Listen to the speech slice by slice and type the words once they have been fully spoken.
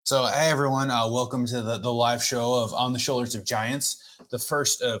So, hey everyone, welcome to the live show of On the Shoulders of Giants, the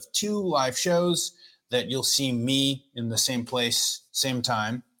first of two live shows that you'll see me in the same place, same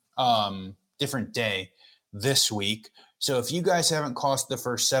time, different day this week. So, if you guys haven't caught the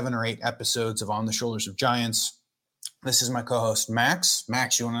first 7 or 8 episodes of On the Shoulders of Giants, this is my co-host Max.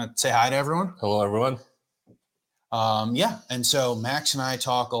 Max, you want to say hi to everyone? Hello, everyone. And so Max and I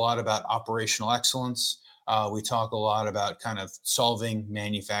talk a lot about operational excellence. We talk a lot about kind of solving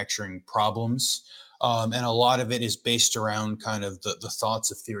manufacturing problems. And a lot of it is based around kind of the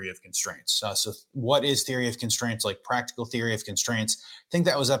thoughts of theory of constraints. So what is theory of constraints, like practical theory of constraints? I think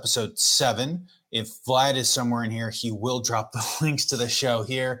that was episode 7. If Vlad is somewhere in here, he will drop the links to the show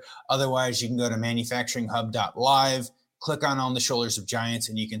here. Otherwise, you can go to manufacturinghub.live, click on the Shoulders of Giants,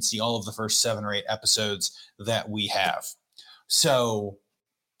 and you can see all of the first 7 or 8 episodes that we have. So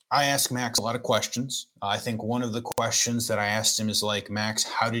I ask Max a lot of questions. I think one of the questions that I asked him is like, Max,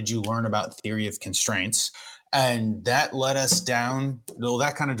 how did you learn about theory of constraints? And that led us down,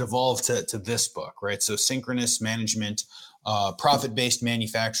 that kind of devolved to this book, right? So Synchronous Management, Profit-Based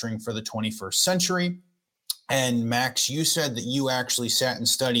Manufacturing for the 21st Century. And Max, you said that you actually sat and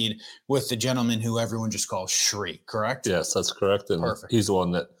studied with the gentleman who everyone just calls Shri, correct? Yes, that's correct. And Perfect. He's the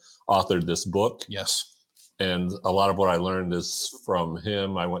one that authored this book. Yes. And a lot of what I learned is from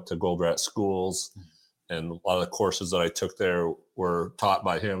him. I went to Goldrat schools, and a lot of the courses that I took there were taught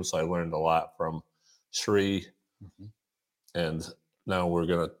by him. So I learned a lot from Shri. Mm-hmm. And now we're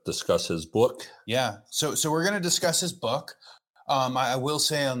going to discuss his book. Yeah. So we're going to discuss his book. I will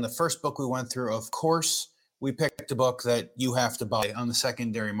say on the first book we went through, of course, we picked a book that you have to buy on the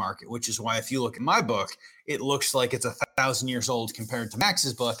secondary market, which is why if you look at my book, it looks like it's 1,000 years old compared to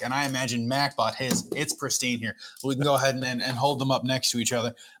Max's book. And I imagine Mac bought his. It's pristine here. We can go ahead and hold them up next to each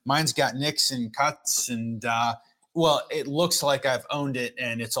other. Mine's got nicks and cuts and, it looks like I've owned it.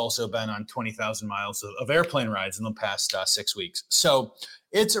 And it's also been on 20,000 miles of airplane rides in the past 6 weeks. So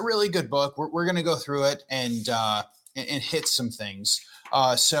it's a really good book. We're going to go through it and hit some things.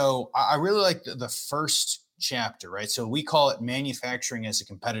 So I really like the first chapter, right? So we call it manufacturing as a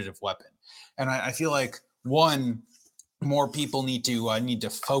competitive weapon. And I feel like more people need to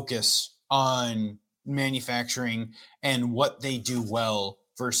focus on manufacturing and what they do well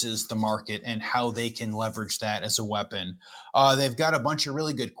versus the market and how they can leverage that as a weapon. They've got a bunch of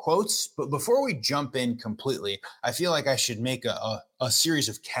really good quotes, but before we jump in completely, I feel like I should make a series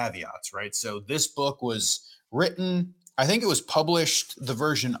of caveats, right? So this book was written, I think it was published, the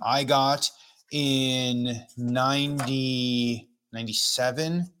version I got in 90,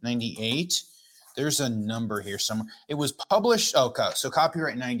 97, 98. There's a number here somewhere. It was published, so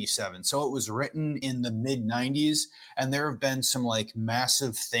copyright 97. So it was written in the mid 90s, and there have been some like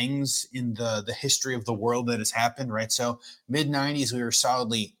massive things in the history of the world that has happened, right? So mid 90s, we were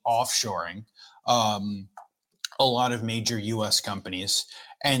solidly offshoring a lot of major US companies.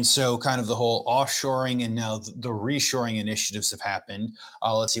 And so kind of the whole offshoring and now the reshoring initiatives have happened.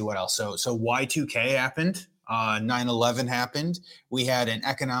 Let's see what else. So Y2K happened. 9/11 happened. We had an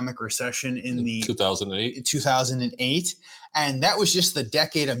economic recession in the 2008. And that was just the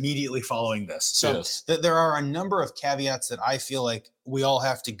decade immediately following this. So yes. There are a number of caveats that I feel like we all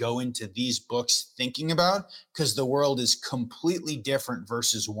have to go into these books thinking about, because the world is completely different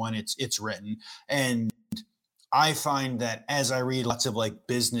versus when it's written. And I find that as I read lots of like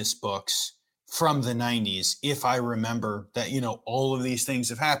business books from the 90s, if I remember that, all of these things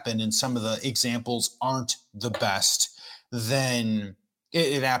have happened and some of the examples aren't the best, then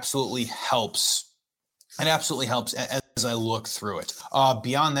it absolutely helps. It absolutely helps as I look through it.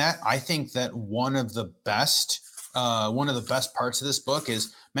 Beyond that, I think that one of the best parts of this book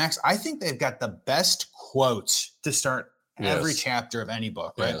is, Max, I think they've got the best quotes to start every chapter of any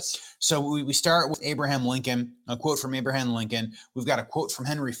book, right? Yes. So we start with Abraham Lincoln, a quote from Abraham Lincoln. We've got a quote from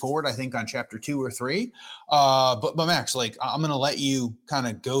Henry Ford, I think on chapter 2 or 3. But Max, like I'm going to let you kind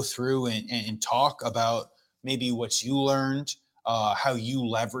of go through and talk about maybe what you learned, how you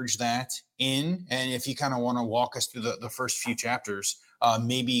leverage that in, and if you kind of want to walk us through the first few chapters,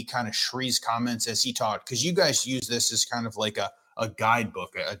 maybe kind of Shri's comments as he taught, because you guys use this as kind of like a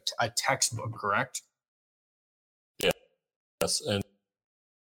guidebook, a textbook, correct? Yes, and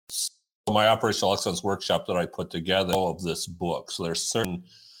my operational excellence workshop that I put together, all of this book. So there's certain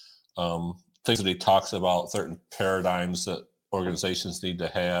things that he talks about, certain paradigms that organizations need to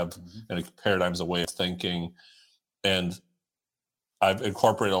have, and paradigms of way of thinking. And I've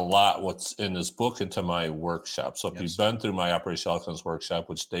incorporated a lot what's in this book into my workshop. So if Yes. you've been through my operational excellence workshop,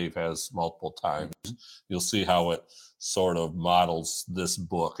 which Dave has multiple times, you'll see how it sort of models this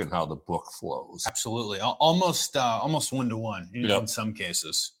book and how the book flows. Absolutely. Almost one-to-one in some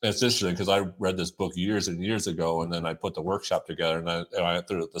cases. It's interesting because I read this book years and years ago, and then I put the workshop together, and I went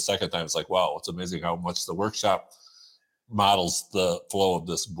through it the second time. It's like, wow, it's amazing how much the workshop models the flow of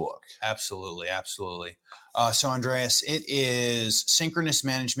this book. Absolutely. So Andreas, it is Synchronous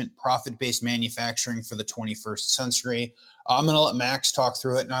Management, Profit-Based Manufacturing for the 21st Century. I'm going to let Max talk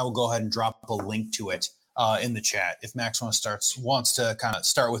through it, and I will go ahead and drop a link to it in the chat if Max wants to kind of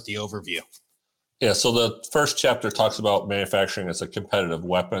start with the overview. Yeah, so the first chapter talks about manufacturing as a competitive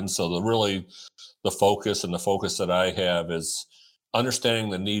weapon. So the focus that I have is understanding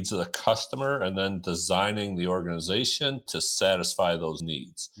the needs of the customer and then designing the organization to satisfy those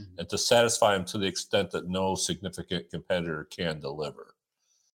needs and to satisfy them to the extent that no significant competitor can deliver.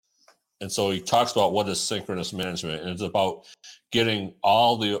 And so he talks about what is synchronous management, and it's about getting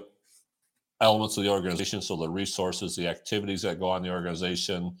all the elements of the organization, so the resources, the activities that go on in the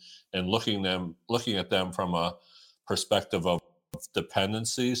organization, and looking at them from a perspective of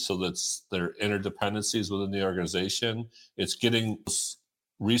dependencies, so that's their interdependencies within the organization. It's getting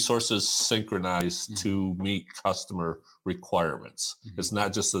resources synchronized to meet customer requirements. It's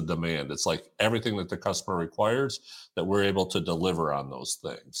not just the demand. It's like everything that the customer requires that we're able to deliver on those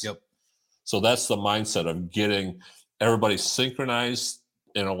things. Yep. So that's the mindset of getting everybody synchronized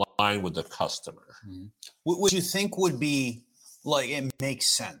and aligned with the customer. What you think would be like, it makes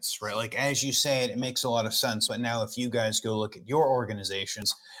sense, right? Like, as you say it makes a lot of sense. But now if you guys go look at your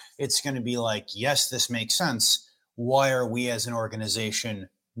organizations, it's going to be like, yes, this makes sense. Why are we as an organization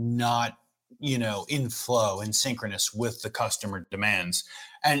not, in flow and synchronous with the customer demands?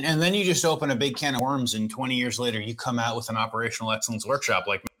 And then you just open a big can of worms, and 20 years later, you come out with an operational excellence workshop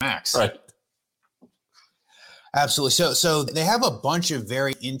like Max. Right. Absolutely. So they have a bunch of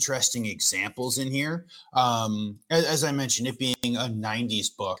very interesting examples in here. As I mentioned, it being a 90s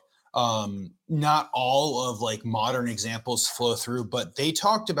book, not all of like modern examples flow through, but they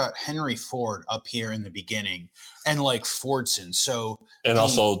talked about Henry Ford up here in the beginning and like Fordson.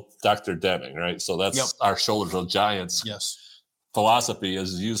 Also Dr. Deming, right? So that's our shoulders of giants. Yes. Philosophy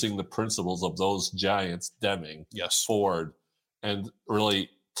is using the principles of those giants, Deming, Ford, and really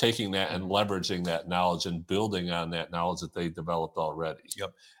taking that and leveraging that knowledge and building on that knowledge that they developed already.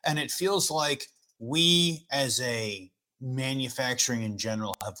 Yep. And it feels like we as a manufacturing in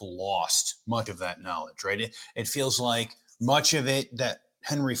general have lost much of that knowledge, right? It feels like much of it that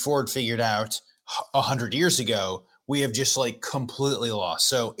Henry Ford figured out 100 years ago, we have just like completely lost.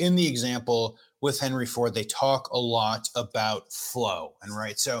 So in the example with Henry Ford, they talk a lot about flow, and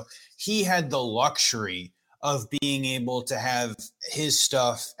right. So he had the luxury of being able to have his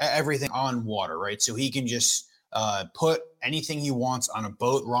stuff, everything on water, right? So he can just put anything he wants on a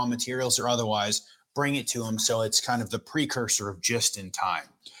boat, raw materials or otherwise, bring it to him. So it's kind of the precursor of just in time.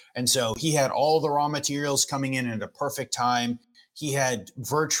 And so he had all the raw materials coming in at a perfect time. He had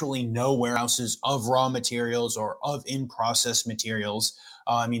virtually no warehouses of raw materials or of in-process materials.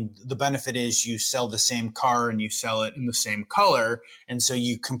 The benefit is you sell the same car and you sell it in the same color. And so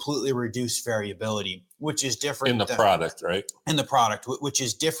you completely reduce variability, which is different in the product, right? In the product, which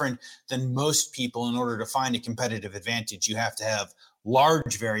is different than most people. In order to find a competitive advantage, you have to have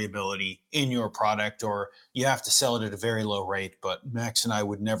large variability in your product, or you have to sell it at a very low rate. But Max and I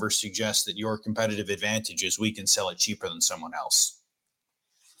would never suggest that your competitive advantage is we can sell it cheaper than someone else.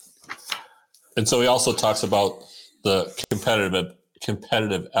 And so he also talks about the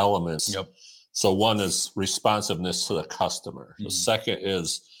competitive elements. Yep. So one is responsiveness to the customer. The second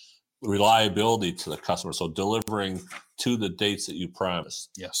is reliability to the customer. So delivering to the dates that you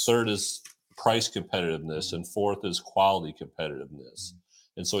promised. Yes. Third is price competitiveness. And fourth is quality competitiveness.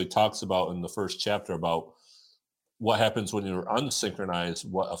 And so he talks about in the first chapter about what happens when you're unsynchronized,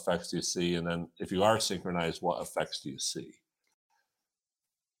 what effects do you see? And then if you are synchronized, what effects do you see?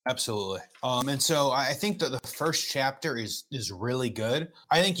 Absolutely. And so I think that the first chapter is really good.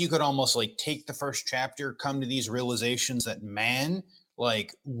 I think you could almost like take the first chapter, come to these realizations that, man,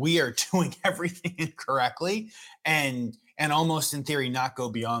 like we are doing everything incorrectly, and almost in theory not go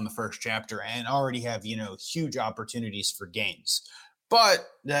beyond the first chapter and already have, huge opportunities for gains. But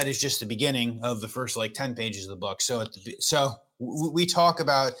that is just the beginning of the first like 10 pages of the book. So we talk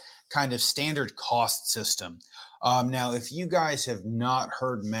about kind of standard cost system. Now, if you guys have not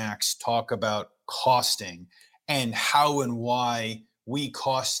heard Max talk about costing and how and why we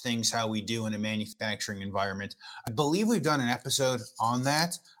cost things how we do in a manufacturing environment. I believe we've done an episode on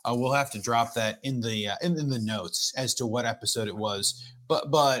that. We'll have to drop that in the notes as to what episode it was.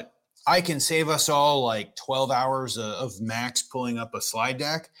 But I can save us all like 12 hours of Max pulling up a slide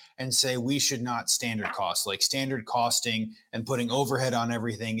deck and say we should not standard cost. Like standard costing and putting overhead on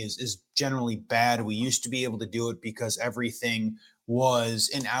everything is generally bad. We used to be able to do it because everything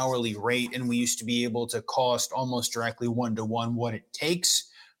was an hourly rate, and we used to be able to cost almost directly one-to-one what it takes.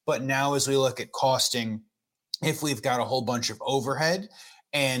 But now as we look at costing, if we've got a whole bunch of overhead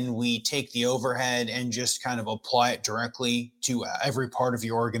and we take the overhead and just kind of apply it directly to every part of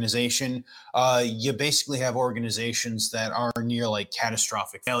your organization, you basically have organizations that are near like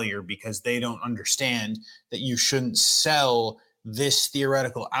catastrophic failure because they don't understand that you shouldn't sell this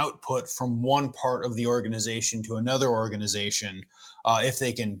theoretical output from one part of the organization to another organization if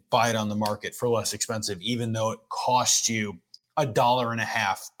they can buy it on the market for less expensive, even though it costs you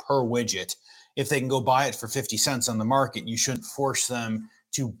 $1.50 per widget. If they can go buy it for 50 cents on the market, you shouldn't force them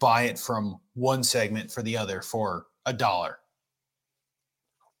to buy it from one segment for the other for $1.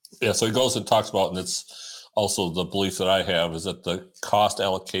 Yeah, so he goes and talks about, and it's also the belief that I have, is that the cost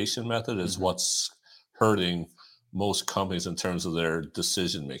allocation method is what's hurting most companies in terms of their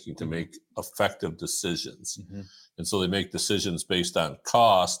decision making to make effective decisions. And so they make decisions based on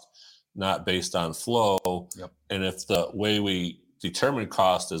cost, not based on flow. And if the way we determine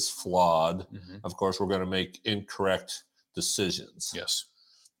cost is flawed, of course, we're going to make incorrect decisions. Yes.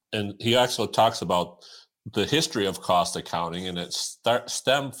 And he actually talks about the history of cost accounting, and it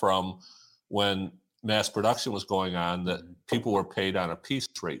stemmed from when mass production was going on, that people were paid on a piece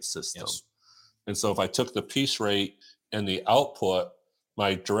rate system. And so if I took the piece rate and the output,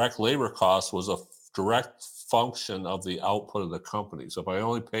 my direct labor cost was a direct function of the output of the company. So if I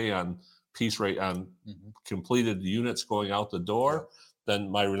only pay on piece rate on completed units going out the door, then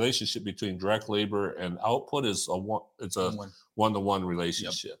my relationship between direct labor and output is a one-to-one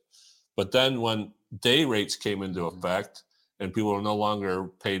relationship. But then when day rates came into effect and people are no longer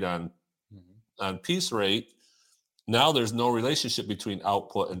paid on piece rate, now there's no relationship between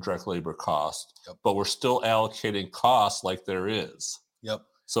output and direct labor cost, but we're still allocating costs like there is.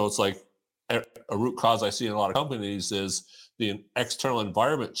 So it's like a root cause I see in a lot of companies is the external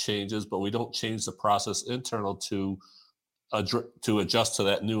environment changes, but we don't change the process internal to adjust to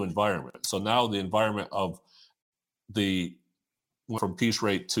that new environment. So now the environment of from piece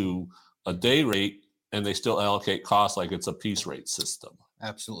rate to a day rate, and they still allocate costs like it's a piece rate system.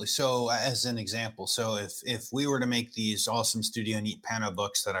 Absolutely. So as an example, so if we were to make these awesome Studio Neat Pano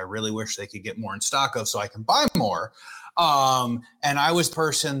books that I really wish they could get more in stock of so I can buy more, and I was the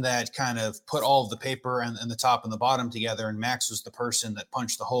person that kind of put all of the paper and the top and the bottom together, and Max was the person that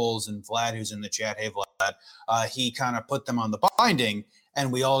punched the holes, and Vlad, who's in the chat, hey Vlad, he kind of put them on the binding,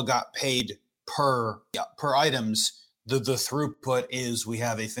 and we all got paid per items. The throughput is we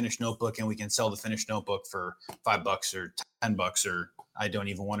have a finished notebook and we can sell the finished notebook for $5 or $10, or I don't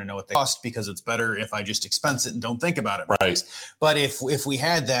even want to know what they cost because it's better if I just expense it and don't think about it. Right. But if we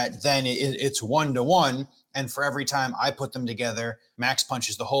had that, then it's one-to-one. And for every time I put them together, Max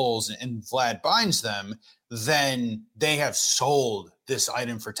punches the holes and Vlad binds them, then they have sold this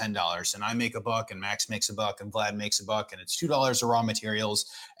item for $10 and I make $1 and Max makes $1 and Vlad makes $1 and it's $2 of raw materials.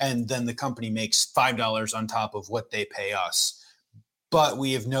 And then the company makes $5 on top of what they pay us. But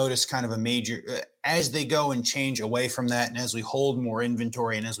we have noticed kind of a major, as they go and change away from that, and as we hold more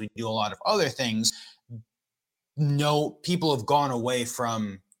inventory and as we do a lot of other things, people have gone away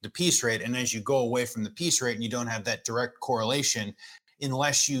from the piece rate. And as you go away from the piece rate and you don't have that direct correlation,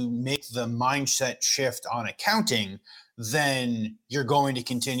 unless you make the mindset shift on accounting, then you're going to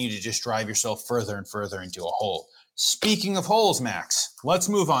continue to just drive yourself further and further into a hole. Speaking of holes, Max, let's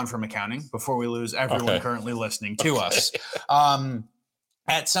move on from accounting before we lose everyone currently listening to us.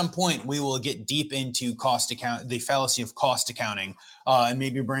 At some point, we will get deep into the fallacy of cost accounting, and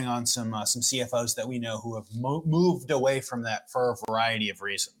maybe bring on some CFOs that we know who have moved away from that for a variety of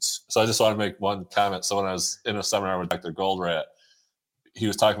reasons. So I just want to make one comment. So when I was in a seminar with Dr. Goldratt, he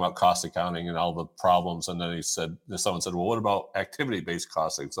was talking about cost accounting and all the problems. And then someone said, well, what about activity-based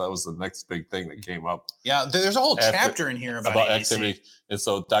costing? So that was the next big thing that came up. Yeah, there's a whole chapter in here about activity. And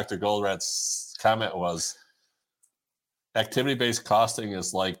so Dr. Goldratt's comment was, activity-based costing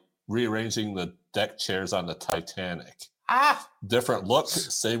is like rearranging the deck chairs on the Titanic. Different look,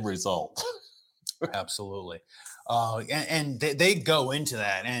 same result. Absolutely. And they go into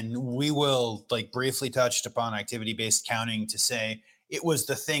that, and we will briefly touched upon activity-based accounting to say it was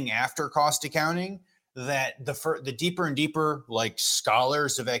the thing after cost accounting that the deeper and deeper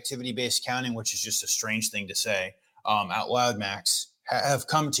scholars of activity-based accounting, which is just a strange thing to say out loud, Max, have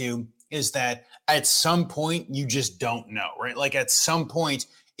come to is that at some point you just don't know, right? Like at some point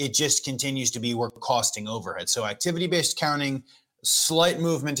it just continues to be we're costing overhead. So activity-based accounting, slight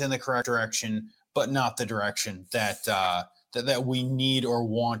movement in the correct direction, but not the direction that that we need or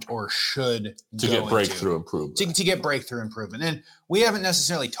want or should to get breakthrough improvement. To get breakthrough improvement. And we haven't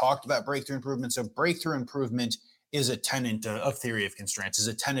necessarily talked about breakthrough improvement. So breakthrough improvement is a tenet of theory of constraints, is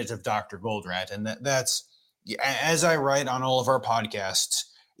a tenet of Dr. Goldratt. And that's, as I write on all of our podcasts,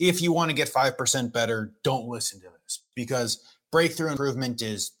 if you want to get 5% better, don't listen to this, because breakthrough improvement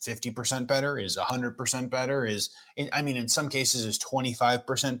is 50% better, is 100% better, in some cases is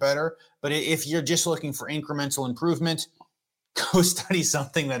 25% better. But if you're just looking for incremental improvement, go study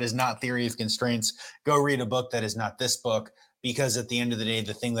something that is not theory of constraints. Go read a book that is not this book, because at the end of the day,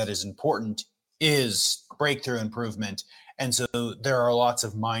 the thing that is important is breakthrough improvement. And so there are lots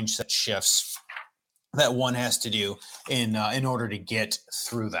of mindset shifts that one has to do in order to get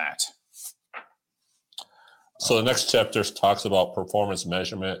through that. So the next chapter talks about performance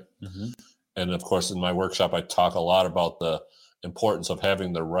measurement. Mm-hmm. And of course, in my workshop, I talk a lot about the importance of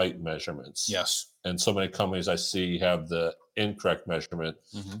having the right measurements. Yes. And so many companies I see have the incorrect measurement.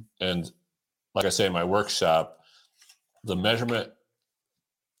 Mm-hmm. And like I say in my workshop, the measurement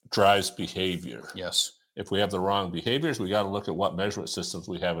drives behavior. Yes. If we have the wrong behaviors, we got to look at what measurement systems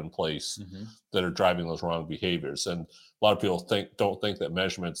we have in place Mm-hmm. that are driving those wrong behaviors. And a lot of people don't think that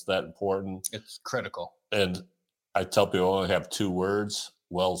measurement's that important. It's critical. And I tell people I only have 2 words: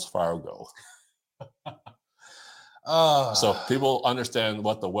 Wells Fargo. So people understand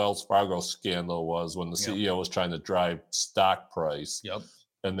what the Wells Fargo scandal was when the CEO was trying to drive stock price. Yep.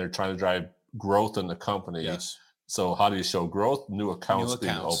 And they're trying to drive growth in the company. Yes. So how do you show growth? New accounts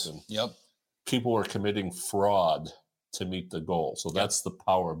being open. Yep. People were committing fraud to meet the goal. So that's the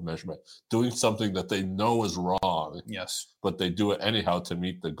power of measurement. Doing something that they know is wrong. Yes. But they do it anyhow to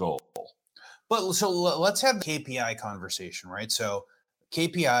meet the goal. But so let's have the KPI conversation, right? So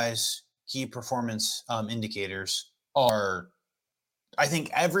KPIs, key performance indicators, are, I think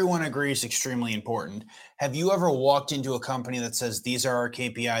everyone agrees, extremely important. Have you ever walked into a company that says, these are our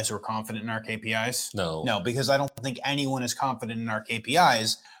KPIs, we're confident in our KPIs? No, because I don't think anyone is confident in our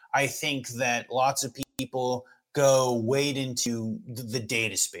KPIs. I think that lots of people go wade into the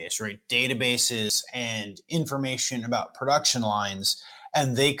data space, right? Databases and information about production lines.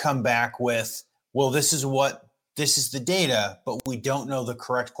 And they come back with, well, this is the data, but we don't know the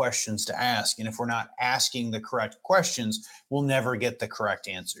correct questions to ask. And if we're not asking the correct questions, we'll never get the correct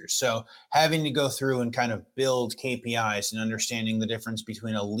answers. So having to go through and kind of build KPIs and understanding the difference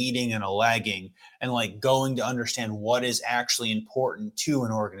between a leading and a lagging, and like going to understand what is actually important to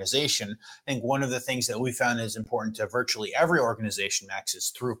an organization. I think one of the things that we found is important to virtually every organization, Max,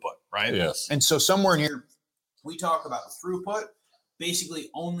 is throughput, right? Yes. And so somewhere in here, we talk about throughput, basically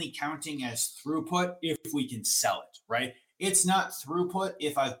only counting as throughput if we can sell it, right? It's not throughput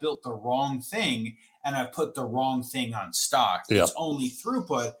if I've built the wrong thing and I've put the wrong thing on stock. Yep. It's only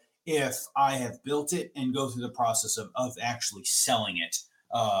throughput if I have built it and go through the process of actually selling it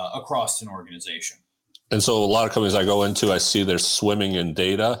across an organization. And so a lot of companies I go into, I see they're swimming in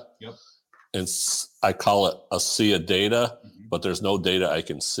data. Yep. And I call it a sea of data, but there's no data I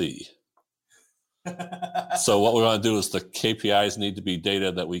can see. So what we want to do is the KPIs need to be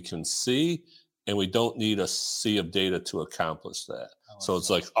data that we can see, and we don't need a sea of data to accomplish that. So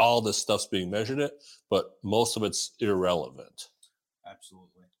it's like all this stuff's being measured, but most of it's irrelevant. Absolutely.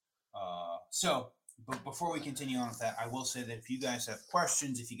 But before we continue on with that, I will say that if you guys have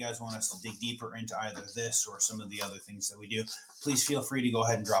questions, if you guys want us to dig deeper into either this or some of the other things that we do, please feel free to go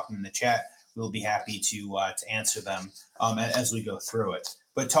ahead and drop them in the chat. We'll be happy to answer them as we go through it.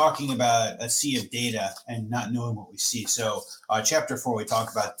 But talking about a sea of data and not knowing what we see. So chapter 4, we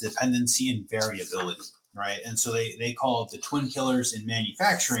talk about dependency and variability, right? And so they call it the twin killers in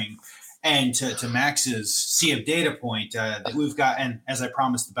manufacturing. And to Max's sea of data point that we've got, and as I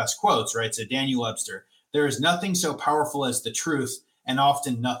promised, the best quotes, right? So Daniel Webster, there is nothing so powerful as the truth, and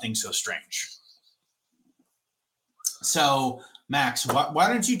often nothing so strange. So Max, why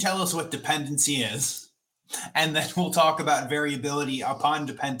don't you tell us what dependency is? And then we'll talk about variability upon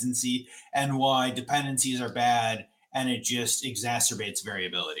dependency and why dependencies are bad, and it just exacerbates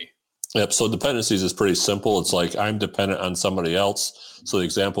variability. Yep. So dependencies is pretty simple. It's like I'm dependent on somebody else. So the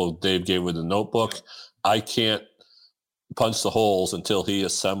example Dave gave with the notebook, I can't punch the holes until he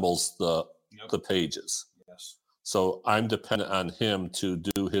assembles the pages. Yes. So I'm dependent on him to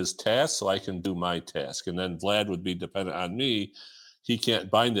do his task so I can do my task. And then Vlad would be dependent on me. He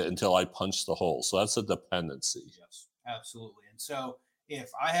can't bind it until I punch the hole. So that's a dependency. Yes, absolutely. And so if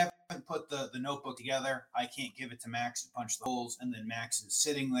I haven't put the notebook together, I can't give it to Max to punch the holes, and then Max is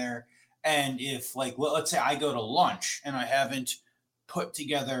sitting there. And if, like, well, let's say I go to lunch and I haven't put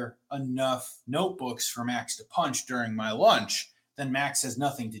together enough notebooks for Max to punch during my lunch, then Max has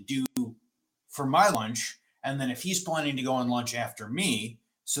nothing to do for my lunch. And then if he's planning to go on lunch after me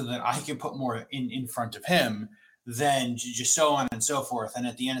so that I can put more in front of him, then just so on and so forth. And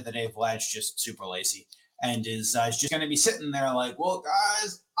at the end of the day, Vlad's just super lazy and is just going to be sitting there like, well,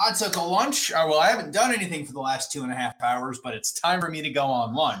 guys, I took a lunch. Well, I haven't done anything for the last 2.5 hours, but it's time for me to go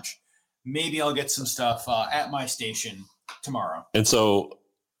on lunch. Maybe I'll get some stuff at my station tomorrow. And so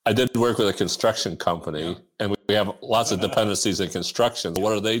I did work with a construction company, and we have lots of dependencies in construction.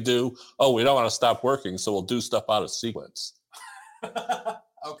 What do? Oh, we don't want to stop working, so we'll do stuff out of sequence.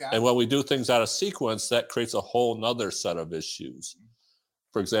 Okay. And when we do things out of sequence, that creates a whole nother set of issues.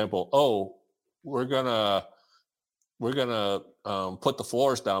 For example, we're gonna put the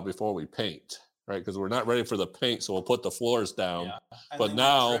floors down before we paint, right? Because we're not ready for the paint, so we'll put the floors down. Yeah. But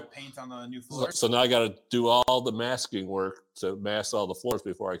now paint on the new floors. So now I got to do all the masking work to mask all the floors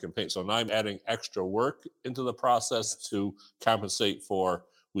before I can paint. So now I'm adding extra work into the process to compensate for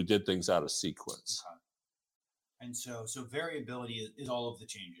we did things out of sequence. Okay. And so variability is all of the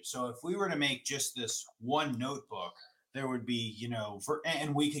changes. So if we were to make just this one notebook, there would be,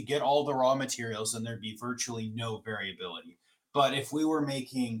 and we could get all the raw materials and there'd be virtually no variability. But if we were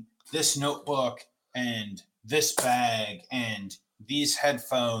making this notebook and this bag and these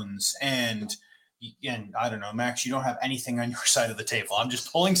headphones and I don't know, Max, you don't have anything on your side of the table. I'm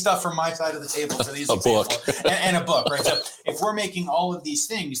just pulling stuff from my side of the table for these examples. And a book, right? So if we're making all of these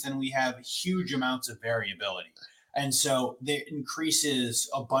things, then we have huge amounts of variability. And so that increases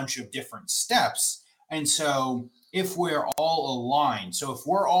a bunch of different steps. And so if we're all aligned, so if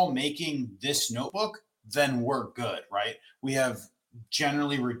we're all making this notebook, then we're good, right? We have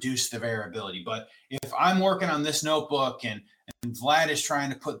generally reduced the variability. But if I'm working on this notebook and Vlad is trying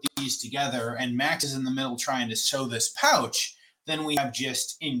to put these together and Max is in the middle trying to sew this pouch, then we have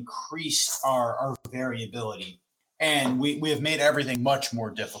just increased our variability. And we have made everything much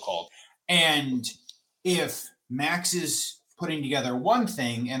more difficult. And if Max is putting together one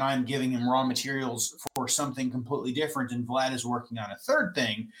thing and I'm giving him raw materials for something completely different and Vlad is working on a third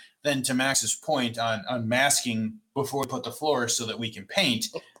thing, then to Max's point on masking before we put the floor so that we can paint,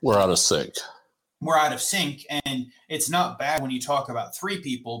 we're out of sync. We're out of sync. And it's not bad when you talk about 3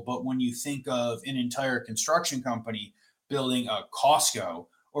 people, but when you think of an entire construction company building a Costco,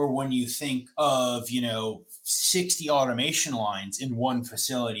 or when you think of, 60 automation lines in one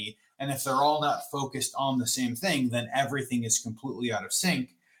facility, and if they're all not focused on the same thing, then everything is completely out of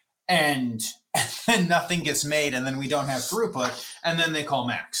sync and nothing gets made. And then we don't have throughput. And then they call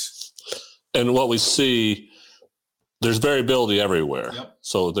Max. And what we see, there's variability everywhere. Yep.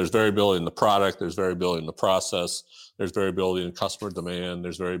 So there's variability in the product. There's variability in the process. There's variability in customer demand.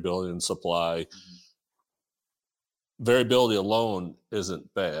 There's variability in supply. Mm-hmm. Variability alone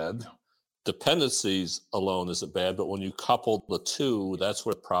isn't bad. No. Dependencies alone isn't bad, but when you couple the two, that's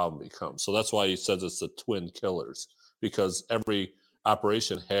where the problem becomes. So that's why he says it's the twin killers, because every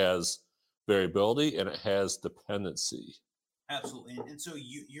operation has variability and it has dependency. Absolutely. And so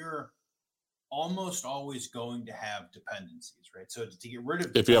you're almost always going to have dependencies, right? So to get rid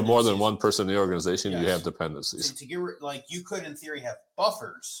of if you have more than one person in the organization, yes, you have dependencies. So to get rid, like you could in theory have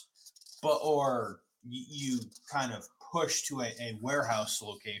buffers, or you kind of push to a warehouse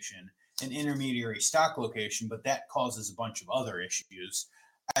location, an intermediary stock location, but that causes a bunch of other issues,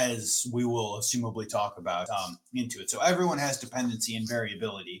 as we will assumably talk about into it. So everyone has dependency and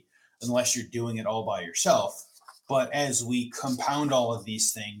variability unless you're doing it all by yourself. But as we compound all of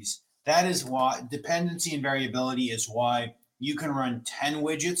these things, that is why dependency and variability is why you can run 10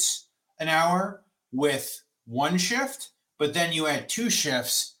 widgets an hour with one shift, but then you add 2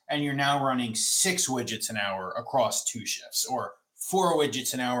 shifts and you're now running 6 widgets an hour across 2 shifts, or 4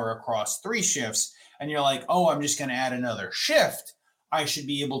 widgets an hour across 3 shifts. And you're like, oh, I'm just going to add another shift. I should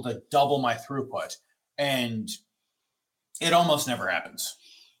be able to double my throughput. And it almost never happens.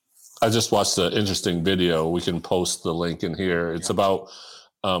 I just watched an interesting video. We can post the link in here. It's about,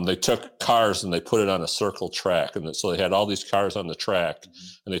 they took cars and they put it on a circle track. And so they had all these cars on the track,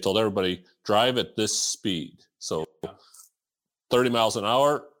 and they told everybody, drive at this speed. So 30 miles an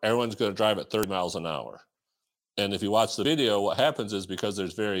hour, everyone's going to drive at 30 miles an hour. And if you watch the video, what happens is, because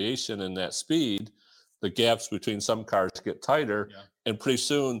there's variation in that speed, the gaps between some cars get tighter, and pretty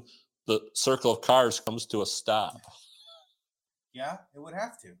soon the circle of cars comes to a stop. Yeah, it would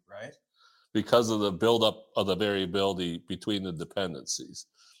have to, right? Because of the buildup of the variability between the dependencies.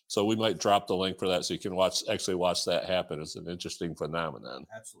 So we might drop the link for that so you can actually watch that happen. It's an interesting phenomenon.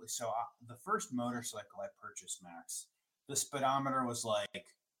 Absolutely. So the first motorcycle I purchased, Max, the speedometer was like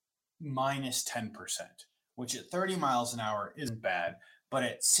minus 10%, which at 30 miles an hour isn't bad. But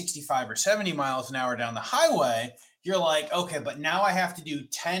at 65 or 70 miles an hour down the highway, you're like, okay, but now I have to do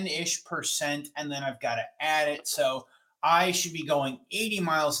 10-ish%, and then I've got to add it. So I should be going 80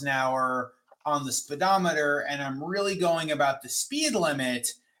 miles an hour on the speedometer, and I'm really going about the speed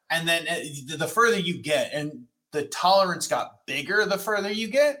limit. And then the further you get, and the tolerance got bigger the further you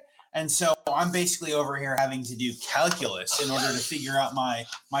get. And so I'm basically over here having to do calculus in order to figure out my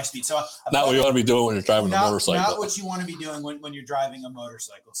speed. So not what you want to be doing when you're driving a motorcycle. Not what you want to be doing when you're driving a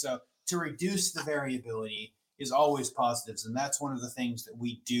motorcycle. So to reduce the variability is always positives. And that's one of the things that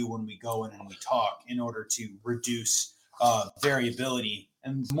we do when we go in and we talk in order to reduce variability.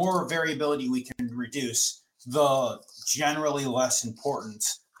 And the more variability we can reduce, the generally less important,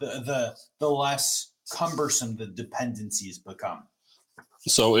 the less cumbersome the dependencies become.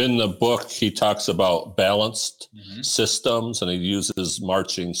 So in the book, he talks about balanced systems, and he uses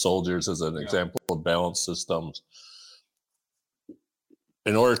marching soldiers as an example of balanced systems.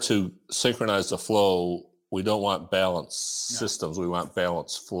 In order to synchronize the flow, we don't want balanced systems. We want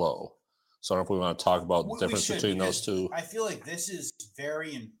balanced flow. So I don't know if we want to talk about the difference between those two. I feel like this is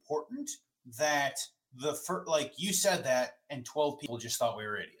very important that like you said that, and 12 people just thought we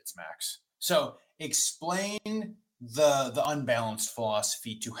were idiots, Max. So explain the unbalanced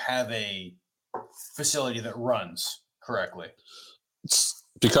philosophy to have a facility that runs correctly. It's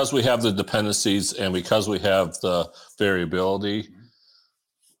because we have the dependencies and because we have the variability.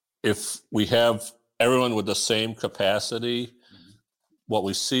 If we have everyone with the same capacity, what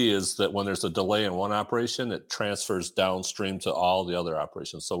we see is that when there's a delay in one operation, it transfers downstream to all the other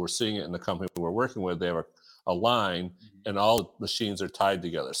operations. So we're seeing it in the company we're working with. They have a line, and all the machines are tied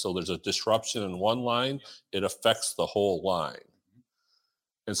together. So there's a disruption in one line, it affects the whole line.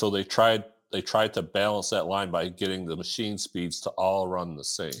 And so they tried to balance that line by getting the machine speeds to all run the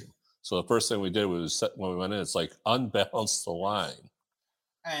same. So the first thing we did was when we went in, it's like unbalance the line.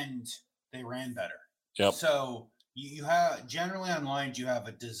 And they ran better. Yep. So you have generally on lines, you have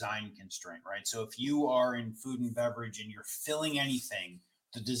a design constraint, right? So if you are in food and beverage and you're filling anything,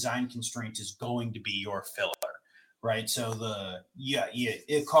 the design constraint is going to be your filler, right? So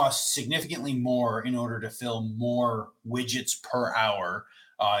it costs significantly more in order to fill more widgets per hour,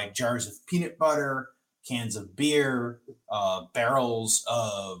 jars of peanut butter, cans of beer, barrels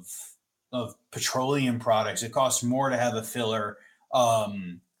of petroleum products. It costs more to have a filler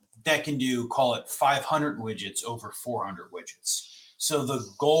that can do, call it 500 widgets over 400 widgets. So the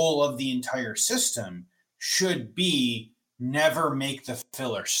goal of the entire system should be never make the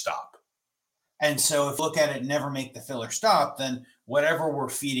filler stop. And so if you look at it, never make the filler stop, then whatever we're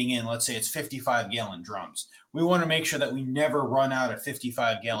feeding in, let's say it's 55-gallon drums. We want to make sure that we never run out of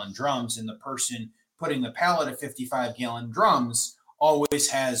 55-gallon drums, and the person putting the pallet of 55-gallon drums always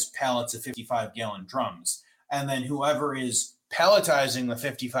has pallets of 55-gallon drums. And then whoever is palletizing the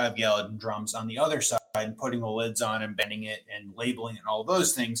 55-gallon drums on the other side and putting the lids on and bending it and labeling it and all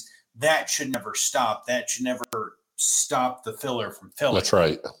those things, that should never stop. That should never stop the filler from filling. That's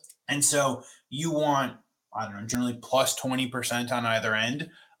right. And so you want, I don't know, generally plus 20% on either end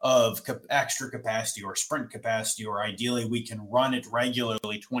of extra capacity or sprint capacity, or ideally we can run it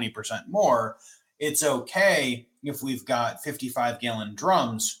regularly 20% more. It's okay if we've got 55-gallon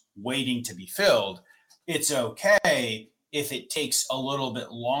drums waiting to be filled. It's okay if it takes a little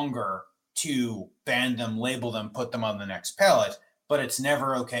bit longer to band them, label them, put them on the next pallet, but it's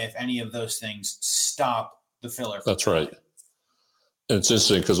never okay if any of those things stop the filler. That's right. And it's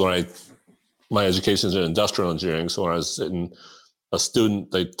interesting because my education is in industrial engineering, so when I was a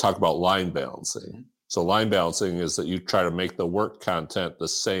student, they talk about line balancing. So line balancing is that you try to make the work content the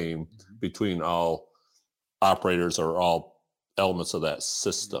same between all operators or all elements of that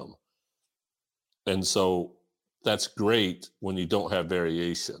system. And so that's great when you don't have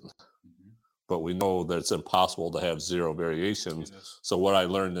variation. But we know that it's impossible to have zero variations. So what I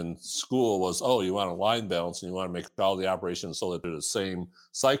learned in school was, you want a line balance and you want to make all the operations so that they're the same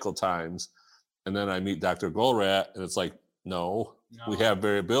cycle times. And then I meet Dr. Goldratt, and it's like, no, we have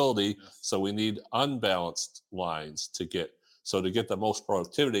variability. So we need unbalanced lines to get the most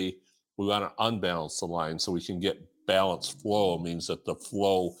productivity. We want to unbalance the line so we can get balanced flow. Means that the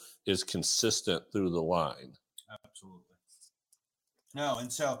flow is consistent through the line. Absolutely. No,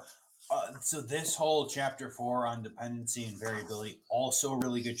 and so this whole chapter 4 on dependency and variability, also a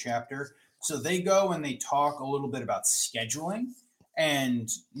really good chapter. So they go and they talk a little bit about scheduling And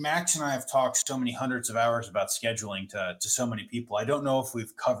Max and I have talked so many hundreds of hours about scheduling to so many people. I don't know if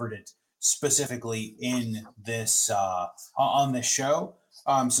we've covered it specifically in this on this show.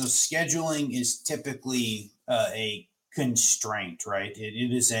 So scheduling is typically a constraint, right?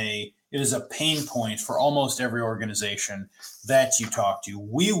 It is a pain point for almost every organization that you talk to.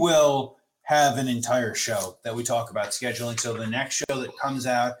 We will have an entire show that we talk about scheduling. So the next show that comes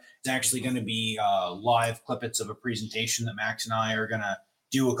out is actually going to be live clippets of a presentation that Max and I are going to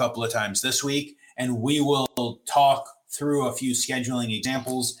do a couple of times this week. And we will talk through a few scheduling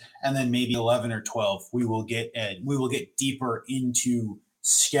examples, and then maybe 11 or 12, we will get deeper into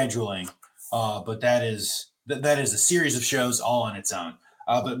scheduling. But that is a series of shows all on its own.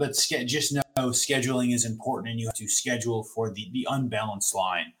 But just know scheduling is important, and you have to schedule for the unbalanced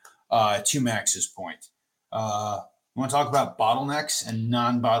line. To Max's point, you want to talk about bottlenecks and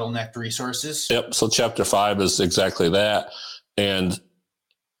non-bottlenecked resources? Yep. So chapter 5 is exactly that. And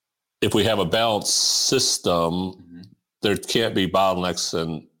if we have a balanced system, there can't be bottlenecks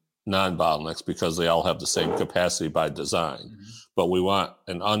and non-bottlenecks because they all have the same capacity by design. But we want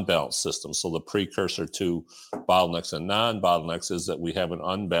an unbalanced system. So the precursor to bottlenecks and non-bottlenecks is that we have an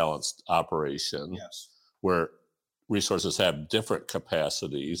unbalanced operation where resources have different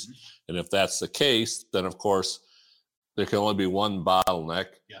capacities. And if that's the case, then of course, there can only be one bottleneck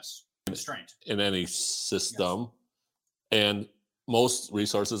constraint in any system. And most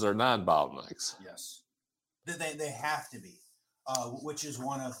resources are non-bottlenecks. They have to be, which is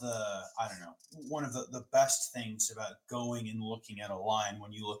one of the best things about going and looking at a line.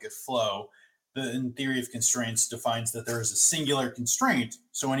 When you look at flow, in theory of constraints defines that there is a singular constraint.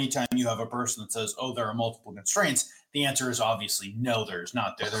 So anytime you have a person that says, oh, there are multiple constraints, the answer is obviously no, there's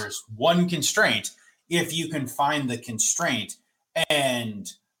not. There's one constraint. If you can find the constraint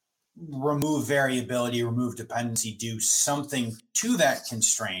and remove variability, remove dependency, do something to that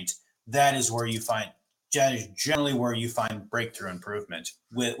constraint, that is generally where you find breakthrough improvement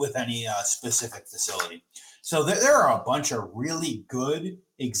with any specific facility. So there are a bunch of really good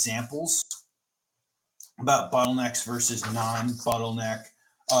examples about bottlenecks versus non-bottleneck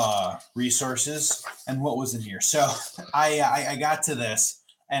resources. And what was in here? So I got to this,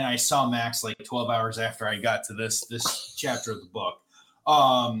 and I saw Max like 12 hours after I got to this chapter of the book.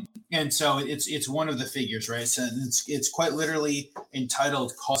 And so it's one of the figures, right? So it's quite literally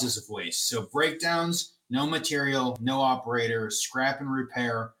entitled Causes of Waste. So breakdowns, no material, no operator, scrap and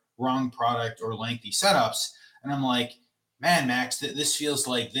repair, wrong product, or lengthy setups. And I'm like, man, Max, this feels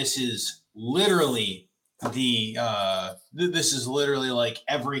like this is literally like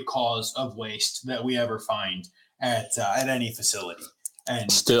every cause of waste that we ever find at any facility. And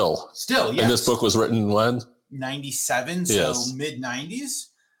still, yes. And this book was written when? 97, so mid 90s.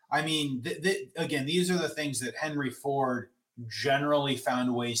 I mean, again, these are the things that Henry Ford generally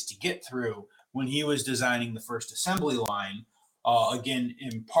found ways to get through when he was designing the first assembly line. Again,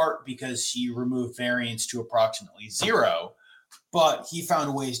 in part because he removed variance to approximately zero, but he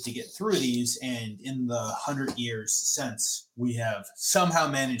found ways to get through these. And in the 100 years since, we have somehow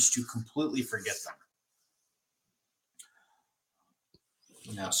managed to completely forget them.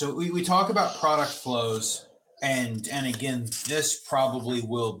 Now, so we talk about product flows. And again, this probably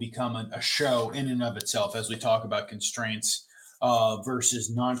will become a show in and of itself as we talk about constraints versus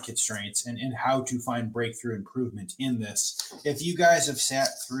non-constraints and how to find breakthrough improvement in this. If you guys have sat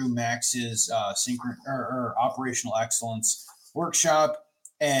through Max's operational excellence workshop,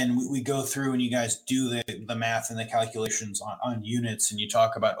 and we go through and you guys do the math and the calculations on units, and you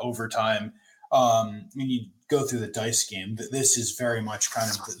talk about overtime, and you go through the dice game, this is very much kind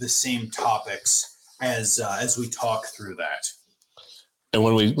of the same topics as we talk through that. And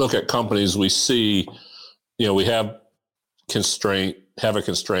when we look at companies, we see, we have a constraint,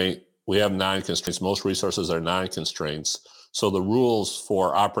 we have non-constraints. Most resources are non-constraints. So the rules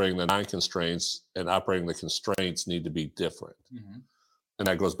for operating the non-constraints and operating the constraints need to be different. And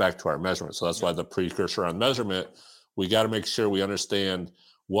that goes back to our measurement. So that's why the precursor on measurement, we got to make sure we understand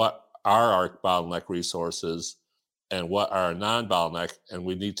what are our bottleneck resources and what are non-bottleneck, and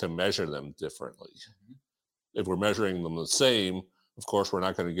we need to measure them differently. If we're measuring them the same, of course, we're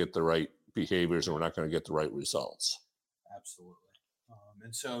not going to get the right behaviors and we're not going to get the right results. Absolutely.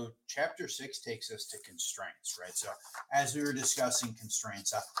 And so chapter 6 takes us to constraints, right? So as we were discussing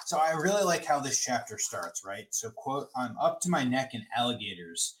constraints, so I really like how this chapter starts, right? So quote, "I'm up to my neck in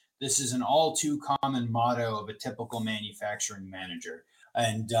alligators. This is an all too common motto of a typical manufacturing manager."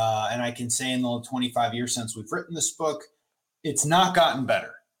 And I can say in the 25 years since we've written this book, it's not gotten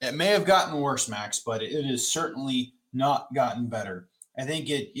better. It may have gotten worse, Max, but it has certainly not gotten better. I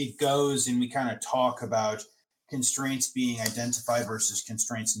think it goes, and we kind of talk about constraints being identified versus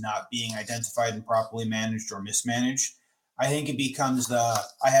constraints not being identified and properly managed or mismanaged, I think it becomes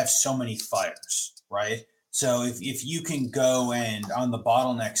I have so many fires, right? So if you can go and on the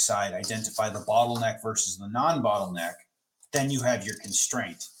bottleneck side, identify the bottleneck versus the non-bottleneck, then you have your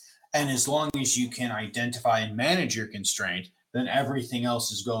constraint. And as long as you can identify and manage your constraint, then everything else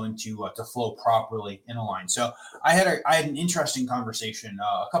is going to flow properly in a line. So I had an interesting conversation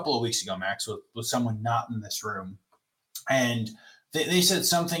a couple of weeks ago, Max, with someone not in this room. And they said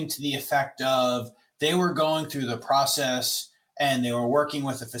something to the effect of they were going through the process and they were working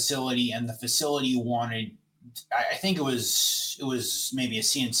with a facility, and the facility wanted, I think it was maybe a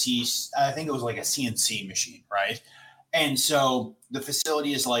CNC. I think it was like a CNC machine, right? And so the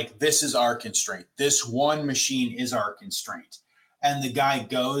facility is like, this is our constraint. This one machine is our constraint. And the guy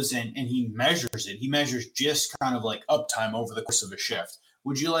goes and he measures it. He measures just kind of like uptime over the course of a shift.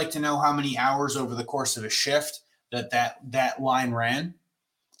 Would you like to know how many hours over the course of a shift that line ran?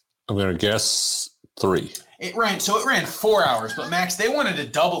 I'm going to guess 3. It ran 4 hours, but Max, they wanted to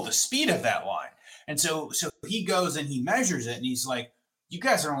double the speed of that line. And so he goes and he measures it and he's like, you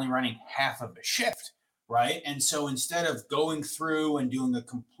guys are only running half of a shift, right? And so instead of going through and doing a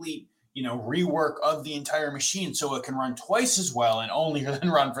complete, rework of the entire machine so it can run twice as well and only then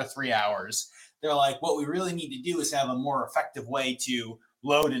run for 3 hours, they're like, what we really need to do is have a more effective way to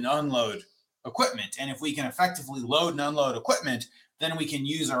load and unload equipment. And if we can effectively load and unload equipment, then we can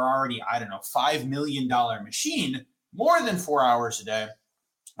use our already, $5 million machine more than 4 hours a day.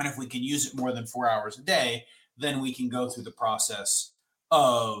 And if we can use it more than 4 hours a day, then we can go through the process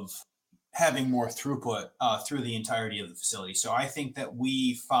of having more throughput through the entirety of the facility. So I think that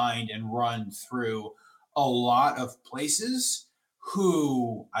we find and run through a lot of places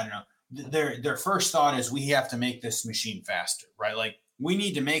who, their first thought is we have to make this machine faster, right? Like we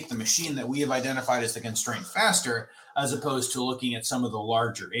need to make the machine that we have identified as the constraint faster, as opposed to looking at some of the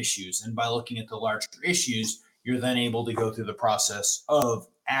larger issues. And by looking at the larger issues, you're then able to go through the process of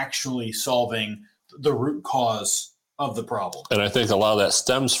actually solving the root cause of the problem. And I think a lot of that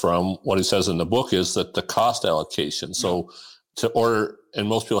stems from what he says in the book is that the cost allocation. So and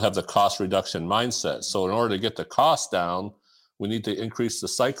most people have the cost reduction mindset. So in order to get the cost down, we need to increase the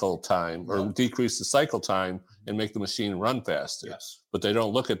cycle time or decrease the cycle time and make the machine run faster. Yes. But they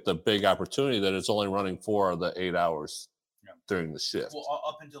don't look at the big opportunity that it's only running 4 of the 8 hours during the shift. Well,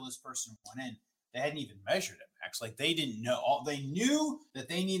 up until this person went in, they hadn't even measured it, Max. Like they didn't know. They knew that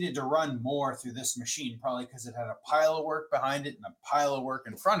they needed to run more through this machine, probably because it had a pile of work behind it and a pile of work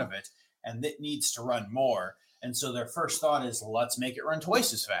in front of it, and it needs to run more. And so their first thought is, let's make it run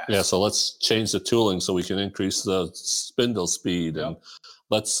twice as fast. Yeah, so let's change the tooling so we can increase the spindle speed, and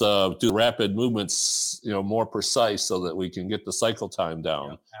let's do rapid movements, more precise so that we can get the cycle time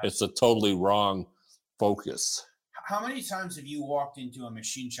down. It's a totally wrong focus. How many times have you walked into a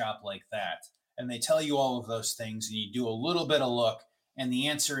machine shop like that and they tell you all of those things and you do a little bit of look and the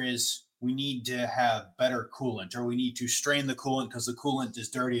answer is we need to have better coolant, or we need to strain the coolant because the coolant is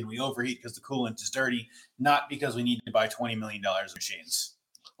dirty and we overheat because the coolant is dirty, not because we need to buy $20 million of machines?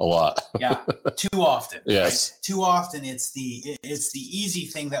 A lot. Yeah, too often. Yes. Right? Too often it's the easy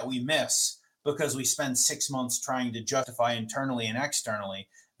thing that we miss because we spend 6 months trying to justify internally and externally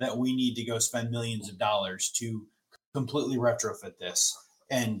that we need to go spend millions of dollars to completely retrofit this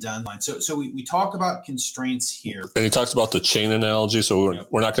and done. So we talk about constraints here. And he talks about the chain analogy. So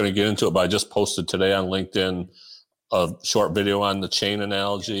we're not going to get into it, but I just posted today on LinkedIn a short video on the chain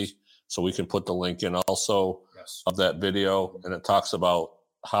analogy. Yes. So we can put the link in also of that video. And it talks about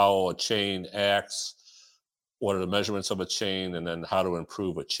how a chain acts, what are the measurements of a chain, and then how to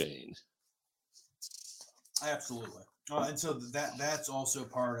improve a chain. Absolutely. And so that's also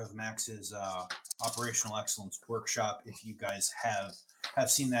part of Max's operational excellence workshop. If you guys have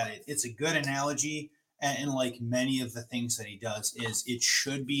seen that, it's a good analogy. And like many of the things that he does is it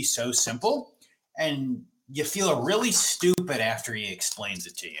should be so simple and you feel really stupid after he explains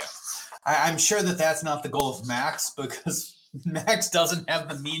it to you. I'm sure that that's not the goal of Max, because Max doesn't have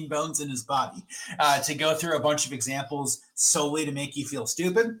the mean bones in his body to go through a bunch of examples solely to make you feel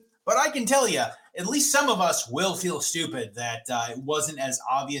stupid. But I can tell you, at least some of us will feel stupid that it wasn't as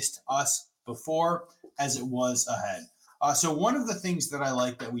obvious to us before as it was ahead. So one of the things that I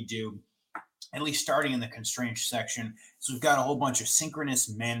like that we do, at least starting in the constraints section, is we've got a whole bunch of synchronous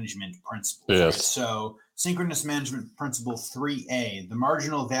management principles. Yes. Right? So synchronous management principle 3A, the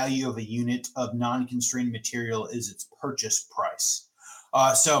marginal value of a unit of non-constrained material is its purchase price.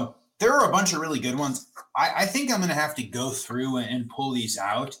 So there are a bunch of really good ones. I think I'm going to have to go through and pull these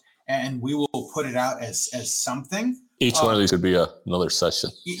out and we will put it out as something. Each one of these could be another session.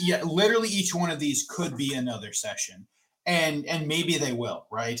 Yeah, literally each one of these could be another session, and maybe they will,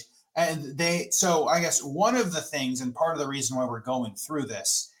 right? So I guess one of the things, and part of the reason why we're going through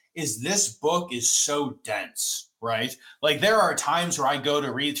this book is so dense, right? Like there are times where I go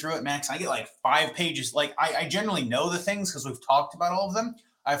to read through it, Max, I get like 5 pages. Like I generally know the things because we've talked about all of them.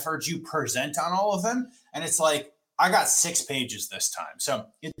 I've heard you present on all of them. And it's like, I got 6 pages this time. So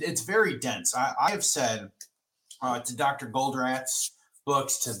it's very dense. I have said to Dr. Goldrat's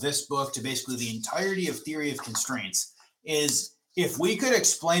books, to this book, to basically the entirety of Theory of Constraints, is if we could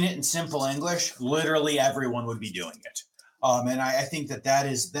explain it in simple English, literally everyone would be doing it. And I think that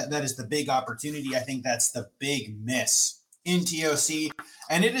is the big opportunity. I think that's the big miss in TOC.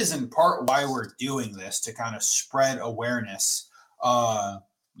 And it is in part why we're doing this, to kind of spread awareness.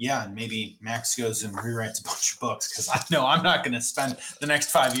 And maybe Max goes and rewrites a bunch of books, because I know I'm not going to spend the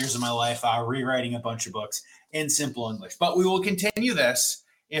next 5 years of my life rewriting a bunch of books in simple English. But we will continue this,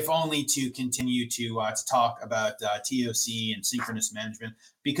 if only to continue to talk about TOC and synchronous management,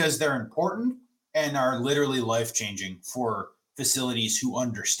 because they're important and are literally life-changing for facilities who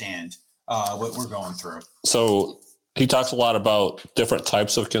understand what we're going through. So he talks a lot about different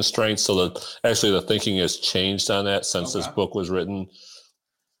types of constraints. So that actually the thinking has changed on that since this book was written.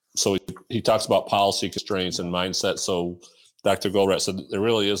 So he talks about policy constraints and mindset. So Dr. Goldrat said there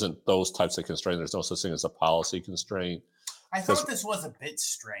really isn't those types of constraints. There's no such thing as a policy constraint. I thought this was a bit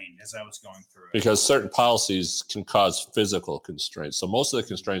strange as I was going through it. Because certain policies can cause physical constraints. So most of the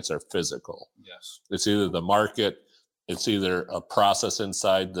constraints are physical. Yes. It's either the market, it's either a process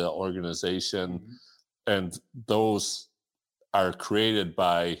inside the organization, and those are created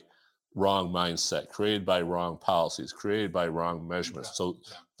by wrong mindset, created by wrong policies, created by wrong measurements. So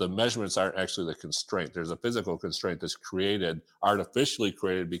the measurements aren't actually the constraint. There's a physical constraint that's created, artificially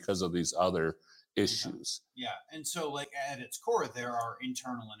created because of these other issues. Yeah. And so like at its core, there are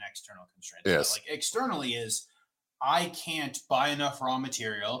internal and external constraints. Yes. So, like externally is I can't buy enough raw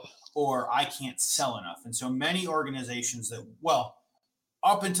material, or I can't sell enough. And so many organizations that, well,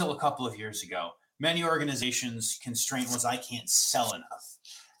 up until a couple of years ago, many organizations' constraint was I can't sell enough.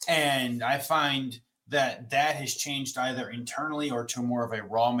 And I find that has changed either internally or to more of a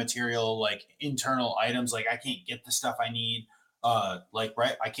raw material, like internal items. Like I can't get the stuff I need. I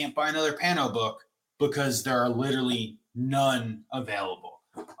can't buy another Pano book because there are literally none available.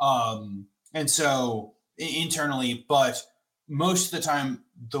 And so internally, but most of the time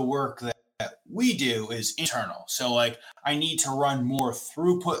the work that we do is internal. So like I need to run more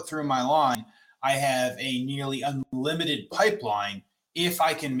throughput through my line. I have a nearly unlimited pipeline. If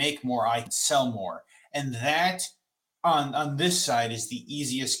I can make more, I can sell more. And that on this side is the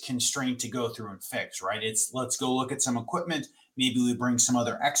easiest constraint to go through and fix, right? It's let's go look at some equipment. Maybe we bring some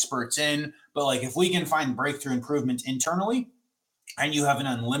other experts in, but like if we can find breakthrough improvement internally and you have an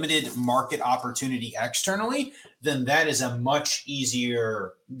unlimited market opportunity externally, then that is a much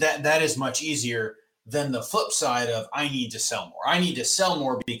easier, that is much easier than the flip side of I need to sell more. I need to sell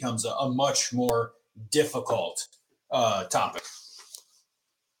more becomes a much more difficult topic.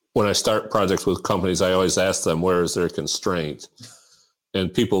 When I start projects with companies, I always ask them, where is their constraint?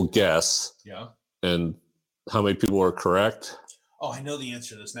 And people guess. Yeah. And how many people are correct? Oh, I know the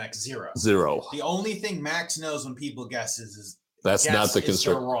answer to this, Max. 0. 0. The only thing Max knows when people guess is that's not the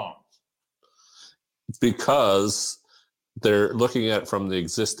constraint. They're wrong. Because they're looking at it from the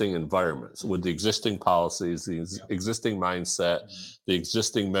existing environments with the existing policies, the existing mindset, the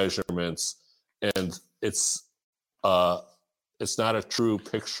existing measurements, and it's not a true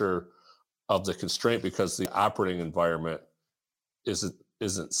picture of the constraint because the operating environment isn't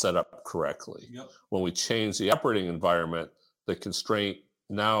set up correctly. Yep. When we change the operating environment, the constraint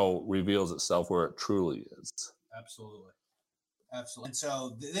now reveals itself where it truly is. Absolutely. And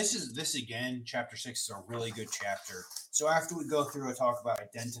so this again, chapter 6 is a really good chapter. So after we go through and talk about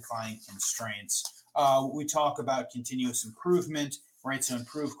identifying constraints, we talk about continuous improvement, right? So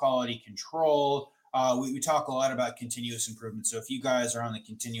improve quality control. We talk a lot about continuous improvement. So if you guys are on the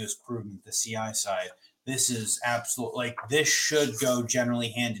continuous improvement, the CI side, this is absolute, like this should go generally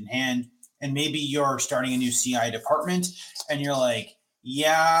hand in hand. And maybe you're starting a new CI department and you're like,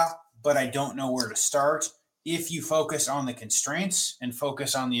 yeah, but I don't know where to start. If you focus on the constraints and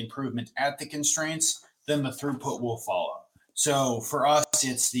focus on the improvement at the constraints, then the throughput will follow. So for us,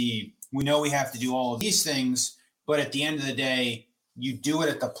 we know we have to do all of these things, but at the end of the day, you do it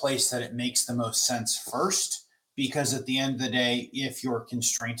at the place that it makes the most sense first, because at the end of the day, if your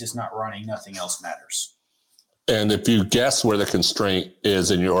constraint is not running, nothing else matters. And if you guess where the constraint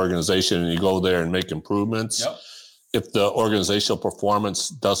is in your organization and you go there and make improvements, if the organizational performance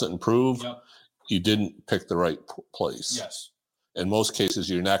doesn't improve, Yep. you didn't pick the right place. Yes. In most cases,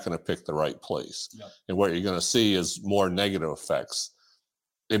 you're not going to pick the right place. Yep. And what you're going to see is more negative effects.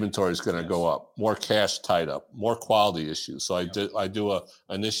 Inventory is going to go up, more cash tied up, more quality issues. So I do a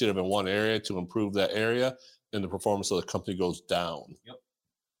initiative in one area to improve that area, and the performance of the company goes down. Yep.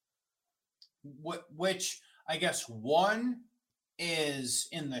 Which I guess one is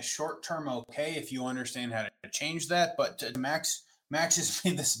in the short term okay if you understand how to change that, but to Max has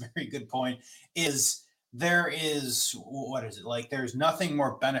made this very good point. There's nothing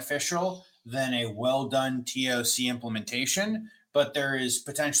more beneficial than a well done TOC implementation. But there is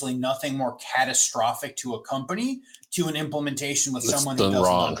potentially nothing more catastrophic to a company to an implementation with someone who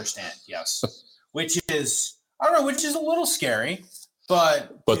doesn't understand. Yes, which is a little scary,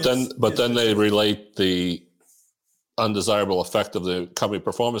 but then they relate the undesirable effect of the company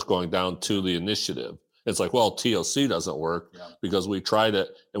performance going down to the initiative. It's like, well, TOC doesn't work because we tried it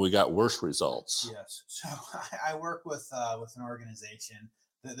and we got worse results. Yes. So I work with an organization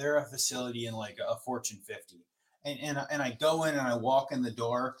that they're a facility in like a Fortune 50. And I go in and I walk in the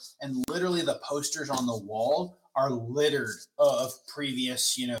door, and literally the posters on the wall are littered of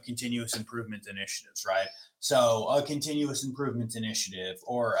previous, continuous improvement initiatives, right? So a continuous improvement initiative,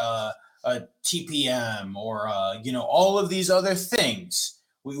 or a TPM, or all of these other things.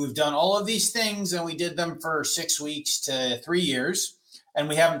 We've done all of these things, and we did them for 6 weeks to 3 years, and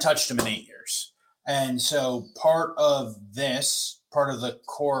we haven't touched them in 8 years. And so part of the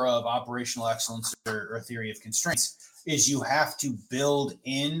core of operational excellence or theory of constraints is you have to build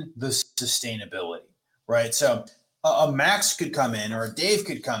in the sustainability, right? So a Max could come in, or a Dave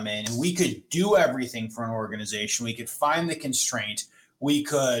could come in, and we could do everything for an organization. We could find the constraint. We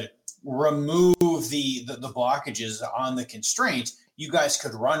could remove the blockages on the constraint. You guys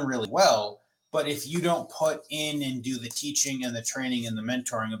could run really well. But if you don't put in and do the teaching and the training and the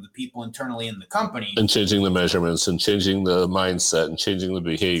mentoring of the people internally in the company, and changing the measurements and changing the mindset and changing the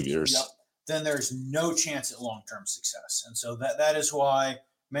behaviors, then there's no chance at long-term success. And so that is why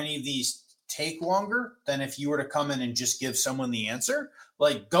many of these take longer than if you were to come in and just give someone the answer.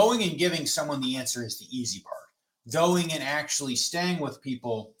 Like, going and giving someone the answer is the easy part. Going and actually staying with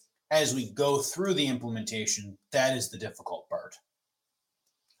people as we go through the implementation, that is the difficult part.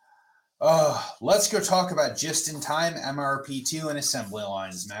 Let's go talk about just-in-time MRP2 and assembly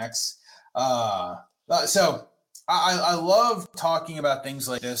lines, Max. So I love talking about things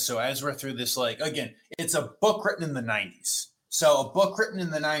like this. So as we're through this, again, it's a book written in the 90s. So a book written in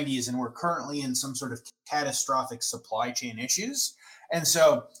the 90s, and we're currently in some sort of catastrophic supply chain issues. And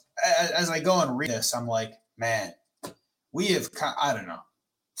so as I go and read this, I'm like, man, we have, I don't know,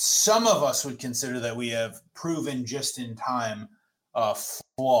 some of us would consider that we have proven just-in-time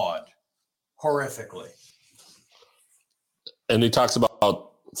flawed horrifically. And he talks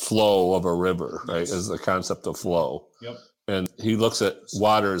about flow of a river, right? As the concept of flow. Yep. And he looks at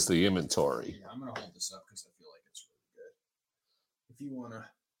water as the inventory. Yeah, I'm going to hold this up because I feel like it's really good.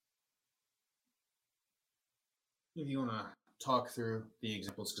 If you want to talk through the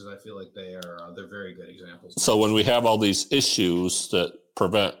examples, because I feel like they're very good examples. So when we have all these issues that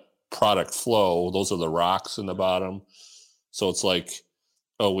prevent product flow, those are the rocks in the bottom. So it's like,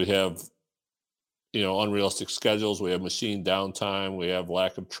 we have unrealistic schedules, we have machine downtime, we have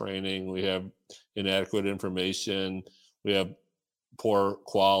lack of training, we have inadequate information, we have poor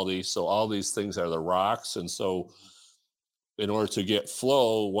quality. So all these things are the rocks. And so in order to get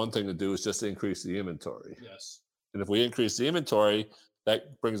flow, one thing to do is just increase the inventory. Yes. And if we increase the inventory,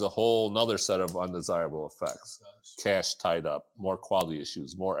 that brings a whole nother set of undesirable effects. Cash tied up, more quality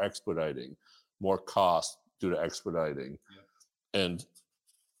issues, more expediting, more cost due to expediting. Yep. And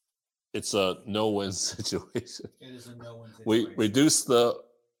it's a no-win situation. It is a no-win situation. We reduce the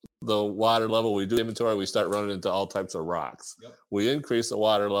water level, we do inventory, we start running into all types of rocks. Yep. We increase the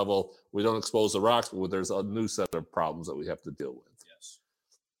water level, we don't expose the rocks, but there's a new set of problems that we have to deal with. Yes.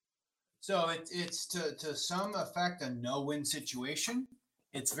 So it's to some effect a no-win situation.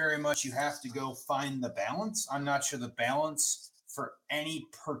 It's very much you have to go find the balance. I'm not sure the balance for any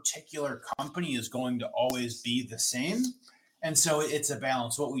particular company is going to always be the same. And so it's a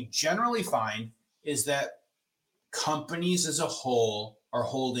balance. What we generally find is that companies as a whole are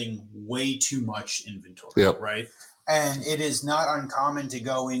holding way too much inventory, right? And it is not uncommon to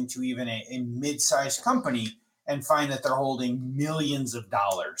go into even a mid-sized company and find that they're holding millions of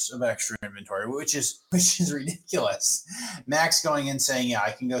dollars of extra inventory, which is ridiculous. Max going in saying, yeah,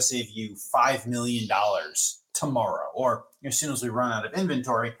 I can go save you $5 million tomorrow, or as soon as we run out of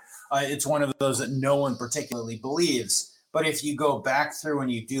inventory. It's one of those that no one particularly believes. But if you go back through and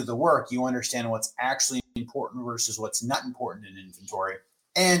you do the work, you understand what's actually important versus what's not important in inventory.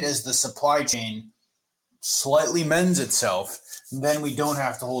 And as the supply chain slightly mends itself, then we don't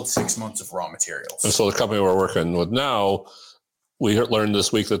have to hold 6 months of raw materials. And so the company we're working with now, we learned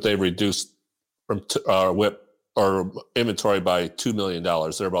this week that they reduced WIP or inventory by $2 million.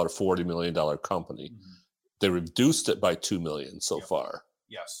 They're about a $40 million company. Mm-hmm. They reduced it by $2 million so far.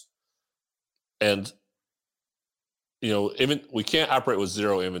 Yes. And, we can't operate with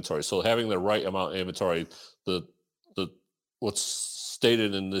zero inventory. So having the right amount of inventory, the what's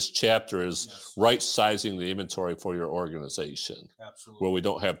stated in this chapter is right sizing the inventory for your organization. Absolutely. Where we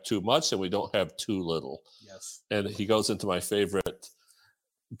don't have too much and we don't have too little. Yes. And he goes into my favorite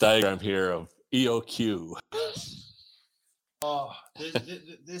diagram here of EOQ. Yes. Oh,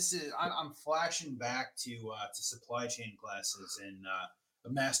 this is, I'm flashing back to supply chain classes and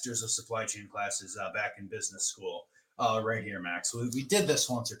the Masters of Supply Chain classes back in business school. Right here, Max. We did this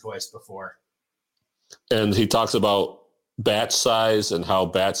once or twice before. And he talks about batch size and how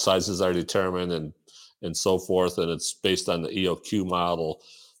batch sizes are determined and so forth. And it's based on the EOQ model.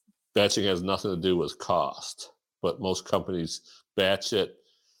 Batching has nothing to do with cost, but most companies batch it,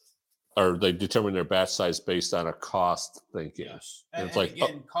 or they determine their batch size based on a cost thinking. Yes. And it's like,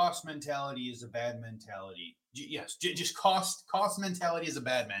 again, cost mentality is a bad mentality. Yes. Just cost mentality is a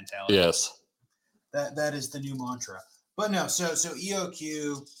bad mentality. Yes. That is the new mantra. But no, so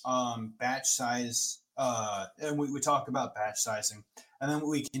EOQ, batch size, and we talk about batch sizing, and then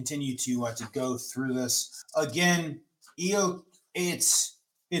we continue to go through this again. It's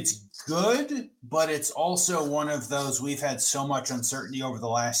good, but it's also one of those, we've had so much uncertainty over the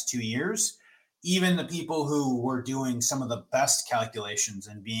last 2 years. Even the people who were doing some of the best calculations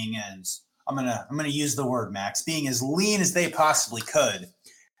and being as, I'm gonna use the word, Max, being as lean as they possibly could.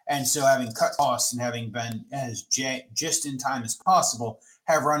 And so having cut costs and having been as just in time as possible,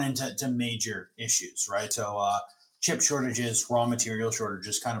 have run into major issues, right? So chip shortages, raw material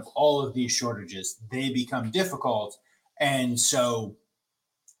shortages, kind of all of these shortages, they become difficult. And so,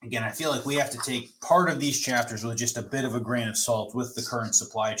 again, I feel like we have to take part of these chapters with just a bit of a grain of salt with the current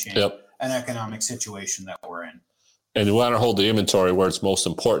supply chain and economic situation that we're in. And you want to hold the inventory where it's most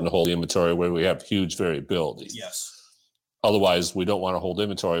important to hold the inventory, where we have huge variability. Yes. Otherwise, we don't want to hold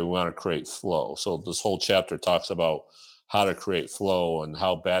inventory. We want to create flow. So this whole chapter talks about how to create flow and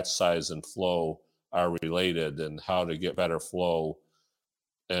how batch size and flow are related and how to get better flow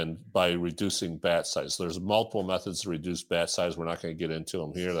and by reducing batch size. There's multiple methods to reduce batch size. We're not going to get into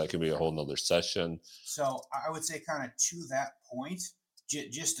them here. That could be a whole nother session. So I would say kind of to that point,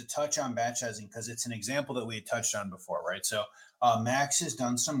 just to touch on batch sizing, because it's an example that we had touched on before, right? So Max has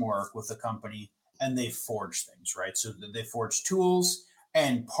done some work with the company and they forge things, right? So they forge tools,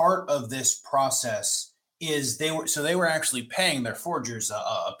 and part of this process is they were actually paying their forgers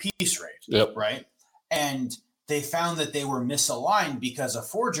a piece rate, right? And they found that they were misaligned because a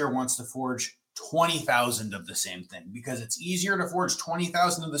forger wants to forge 20,000 of the same thing, because it's easier to forge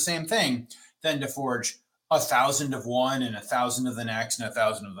 20,000 of the same thing than to forge 1,000 of one and 1,000 of the next and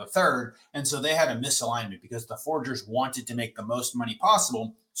 1,000 of the third. And so they had a misalignment because the forgers wanted to make the most money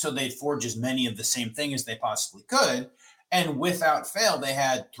possible. So they'd forge as many of the same thing as they possibly could. And without fail, they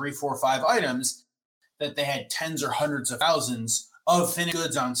had 3, 4, 5 items that they had tens or hundreds of thousands of finished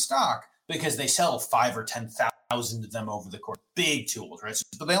goods on stock, because they sell 5 or 10,000 of them over the course. Big tools, right?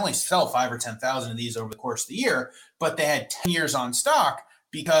 So they only sell 5 or 10,000 of these over the course of the year, but they had 10 years on stock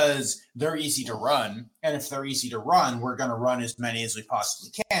because they're easy to run. And if they're easy to run, we're going to run as many as we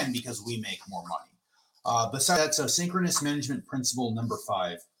possibly can because we make more money. Besides that, so synchronous management principle number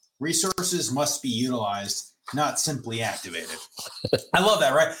 5, resources must be utilized, not simply activated. I love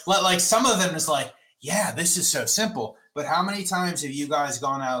that, right? Like some of them is like, yeah, this is so simple. But how many times have you guys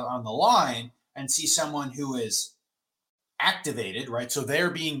gone out on the line and see someone who is activated, right? So they're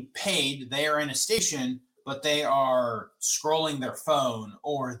being paid, they are in a station, but they are scrolling their phone,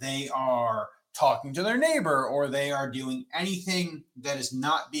 or they are talking to their neighbor, or they are doing anything that is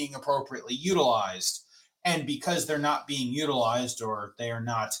not being appropriately utilized. And because they're not being utilized, or they are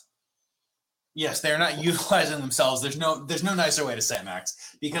not, they're not utilizing themselves. There's no nicer way to say it,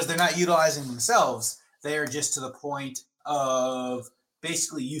 Max. Because they're not utilizing themselves, they are just to the point of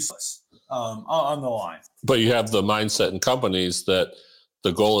basically useless on the line. But you have the mindset in companies that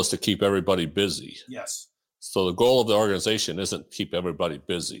the goal is to keep everybody busy. Yes. So the goal of the organization isn't keep everybody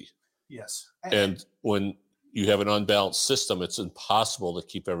busy. Yes. And when you have an unbalanced system, it's impossible to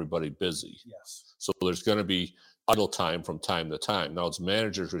keep everybody busy. Yes. So there's going to be idle time from time to time. Now it's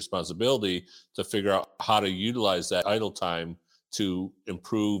manager's responsibility to figure out how to utilize that idle time to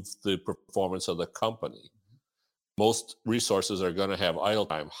improve the performance of the company. most resources are going to have idle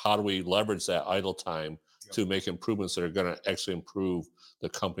time. How do we leverage that idle time to make improvements that are going to actually improve the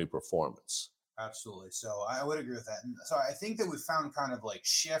company performance? Absolutely. So I would agree with that. And so I think that we found kind of like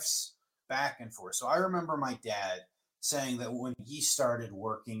shifts back and forth. So I remember my dad saying that when he started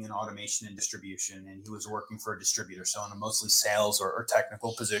working in automation and distribution, and he was working for a distributor, so in a mostly sales or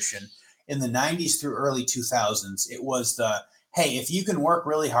technical position in the 90s through early 2000s, it was hey, if you can work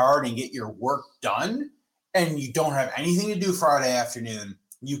really hard and get your work done and you don't have anything to do Friday afternoon,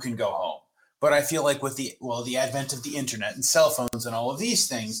 you can go home. But I feel like with the advent of the internet and cell phones and all of these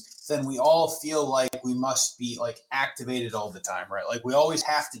things, then we all feel like we must be like activated all the time, right? Like we always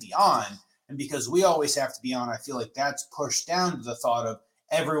have to be on. And because we always have to be on, I feel like that's pushed down to the thought of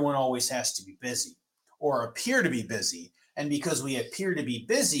everyone always has to be busy or appear to be busy. And because we appear to be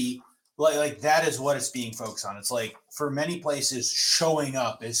busy, like that is what it's being focused on. It's like for many places, showing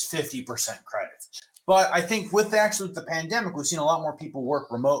up is 50% credit. But I think with the pandemic, we've seen a lot more people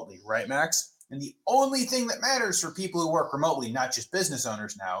work remotely, right, Max? And the only thing that matters for people who work remotely, not just business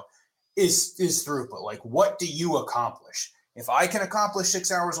owners now, is throughput. Like, what do you accomplish? If I can accomplish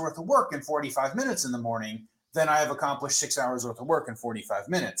 6 hours worth of work in 45 minutes in the morning, then I have accomplished 6 hours worth of work in 45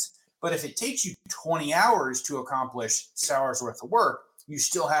 minutes. But if it takes you 20 hours to accomplish 6 hours worth of work, you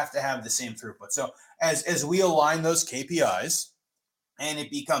still have to have the same throughput. So as we align those KPIs and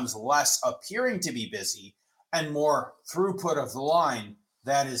it becomes less appearing to be busy and more throughput of the line,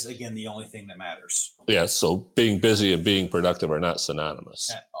 that is, again, the only thing that matters. Yeah, so being busy and being productive are not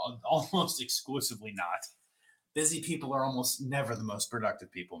synonymous. Almost exclusively not. Busy people are almost never the most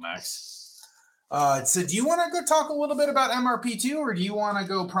productive people, Max. So do you want to go talk a little bit about MRP2, or do you want to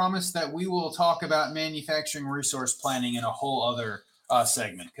go promise that we will talk about manufacturing resource planning in a whole other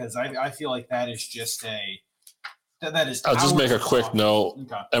segment? Because I feel like that is just that is. I'll just make a quick note.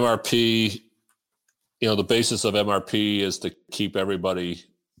 Okay. MRP, the basis of MRP is to keep everybody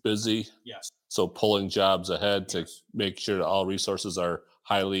busy. Yes. So pulling jobs ahead to make sure that all resources are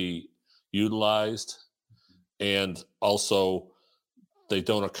highly utilized. And also they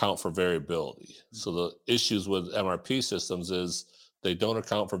don't account for variability. So the issues with MRP systems is they don't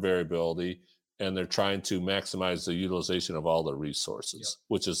account for variability, and they're trying to maximize the utilization of all the resources,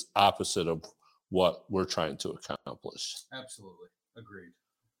 which is opposite of what we're trying to accomplish. Absolutely. Agreed.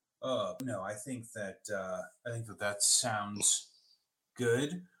 No, I think that sounds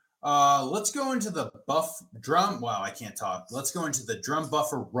good. Let's go into the drum. Wow, I can't talk. Let's go into the drum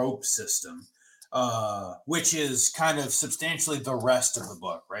buffer rope system, which is kind of substantially the rest of the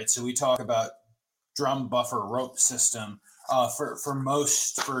book, right? So we talk about drum buffer rope system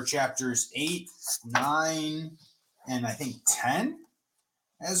for chapters 8, 9, and I think 10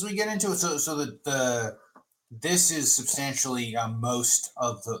 as we get into it. So this is substantially most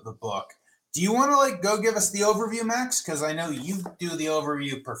of the book. Do you want to go give us the overview, Max? Because I know you do the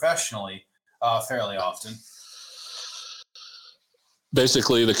overview professionally fairly often.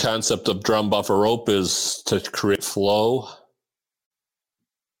 Basically, the concept of drum buffer rope is to create flow.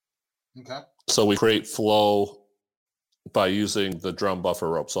 Okay. So we create flow by using the drum buffer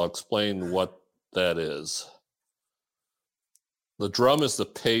rope. So I'll explain what that is. The drum is the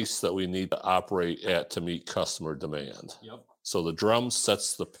pace that we need to operate at to meet customer demand. Yep. So the drum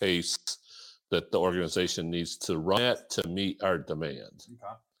sets the pace that the organization needs to run at to meet our demand.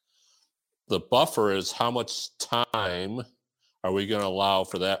 Okay. The buffer is how much time are we going to allow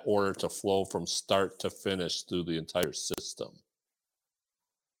for that order to flow from start to finish through the entire system.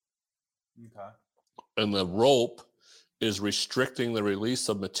 Okay. And the rope is restricting the release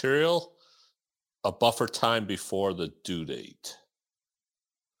of material a buffer time before the due date.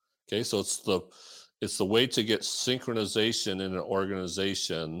 Okay, so it's the way to get synchronization in an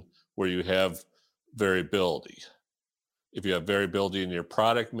organization where you have variability. If you have variability in your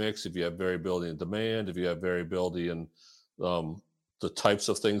product mix, if you have variability in demand, if you have variability in the types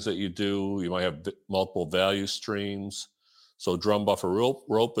of things that you do, you might have multiple value streams. So drum buffer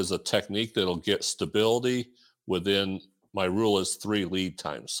rope is a technique that'll get stability within, my rule is 3 lead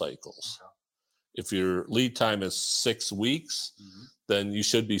time cycles. Okay. If your lead time is 6 weeks, then you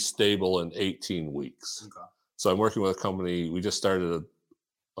should be stable in 18 weeks. Okay. So I'm working with a company. We just started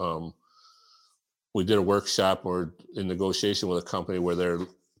we did a workshop. We're in negotiation with a company where their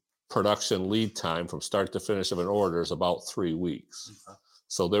production lead time from start to finish of an order is about 3 weeks. Okay.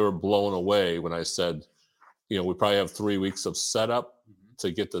 So they were blown away when I said, we probably have 3 weeks of setup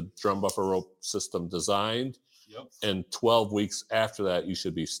to get the drum buffer rope system designed. Yep. And 12 weeks after that, you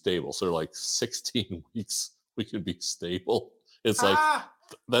should be stable. So they're like 16 weeks, we could be stable. It's like,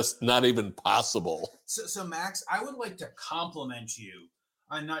 that's not even possible. So Max, I would like to compliment you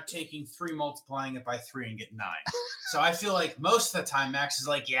on not taking 3, multiplying it by 3, and get 9. So I feel like most of the time Max is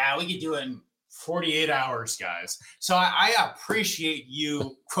like, yeah, we could do it in 48 hours, guys. So I appreciate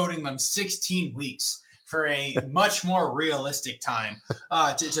you quoting them 16 weeks for a much more realistic time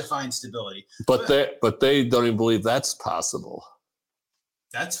to find stability. But they don't even believe that's possible.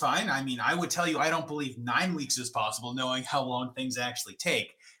 That's fine. I mean, I would tell you I don't believe 9 weeks is possible, knowing how long things actually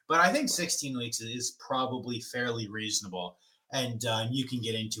take. But I think 16 weeks is probably fairly reasonable, and you can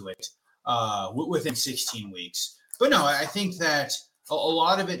get into it within 16 weeks. But no, I think that a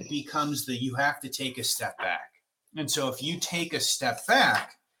lot of it becomes that you have to take a step back. And so if you take a step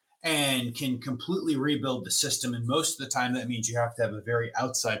back and can completely rebuild the system, and most of the time that means you have to have a very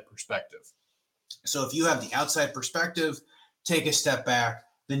outside perspective. So if you have the outside perspective, take a step back,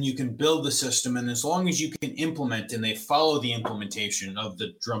 then you can build the system. And as long as you can implement and they follow the implementation of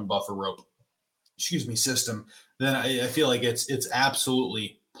the drum buffer rope, system, then I feel like it's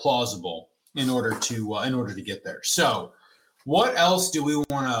absolutely plausible in order to get there. So what else do we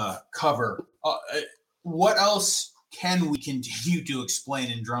want to cover? What else can we continue to explain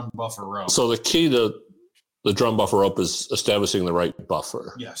in drum buffer rope? So the key to the drum buffer rope is establishing the right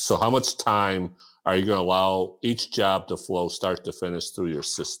buffer. Yes. So how much time are you going to allow each job to flow start to finish through your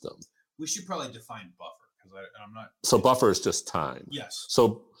system? We should probably define buffer because I'm not. So buffer is just time. Yes.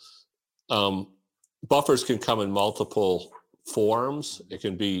 So buffers can come in multiple forms. It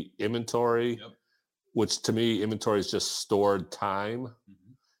can be inventory, which to me, inventory is just stored time.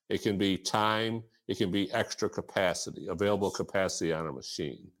 Mm-hmm. It can be time. It can be extra capacity, available capacity on a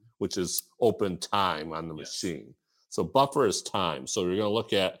machine, which is open time on the machine. So buffer is time. So you're going to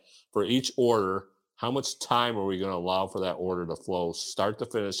look at, for each order, how much time are we going to allow for that order to flow start to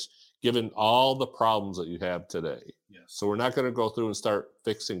finish, given all the problems that you have today? Yes. So we're not going to go through and start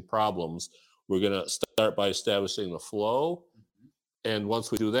fixing problems. We're going to start by establishing the flow. Mm-hmm. And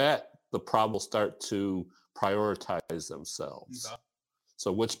once we do that, the problem will start to prioritize themselves. Okay.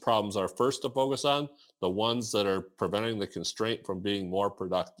 So which problems are first to focus on? The ones that are preventing the constraint from being more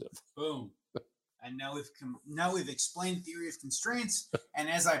productive. Boom. And now we've explained theory of constraints, and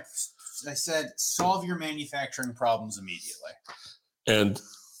as I said, solve your manufacturing problems immediately. And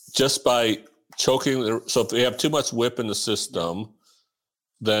just by choking, so if we have too much whip in the system,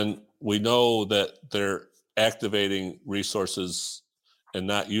 then we know that they're activating resources and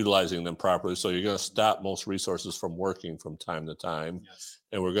not utilizing them properly. So you're going to stop most resources from working from time to time. Yes.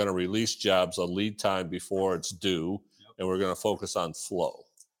 And we're going to release jobs a lead time before it's due, and we're going to focus on flow.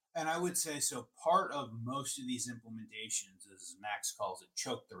 And I would say, so part of most of these implementations, as Max calls it,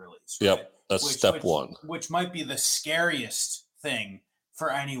 choke the release. Right? Yep, that's step one. Which might be the scariest thing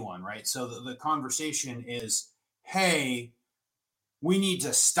for anyone, right? So the conversation is, hey, we need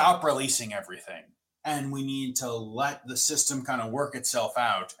to stop releasing everything. And we need to let the system kind of work itself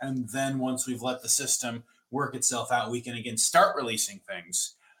out. And then once we've let the system work itself out, we can again start releasing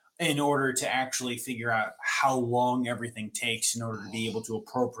things in order to actually figure out how long everything takes in order to be able to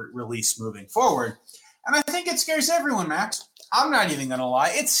appropriate release moving forward. And I think it scares everyone, Max. I'm not even going to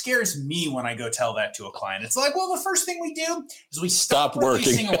lie. It scares me when I go tell that to a client. It's like, well, the first thing we do is we stop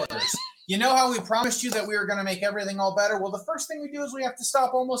releasing orders. You know how we promised you that we were going to make everything all better? Well, the first thing we do is we have to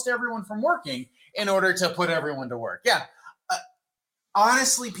stop almost everyone from working in order to put everyone to work. Yeah.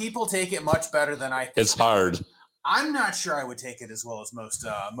 Honestly, people take it much better than I think. It's hard. I'm not sure I would take it as well as most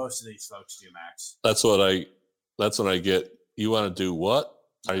of these folks do, Max. That's when I get, you want to do what?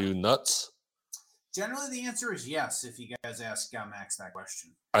 Are you nuts? Generally, the answer is yes, if you guys ask Max that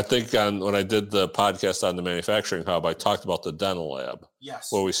question. I think when I did the podcast on the manufacturing hub, I talked about the dental lab. Yes.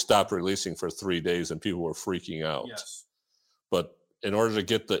 Where we stopped releasing for 3 days and people were freaking out. Yes. But in order to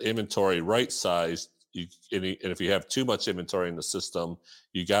get the inventory right sized, and if you have too much inventory in the system,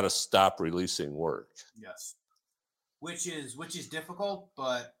 you got to stop releasing work. Yes. Which is difficult,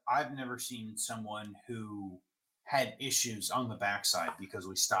 but I've never seen someone who had issues on the backside because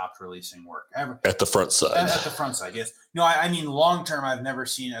we stopped releasing work ever. At the front side. At the front side, yes. No, I mean long term. I've never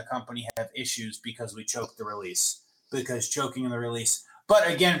seen a company have issues because we choked the release. Because choking the release. But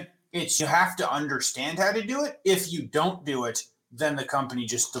again, you have to understand how to do it. If you don't do it, then the company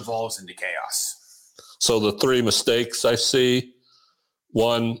just devolves into chaos. So the 3 mistakes I see: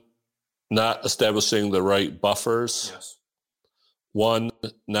 1, not establishing the right buffers. Yes. 1,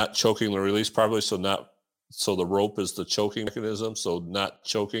 not choking the release properly. So the rope is the choking mechanism. So not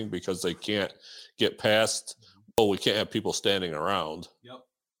choking because they can't get past. Oh, we can't have people standing around. Yep.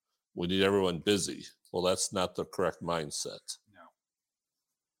 We need everyone busy. Well, that's not the correct mindset. No.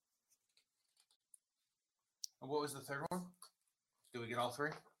 And what was the third one? Did we get all 3?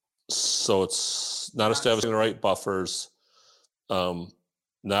 So it's not establishing the right buffers.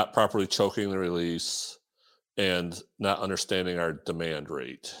 not properly choking the release, and not understanding our demand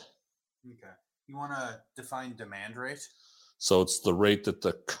rate. Okay. You want to define demand rate? So it's the rate that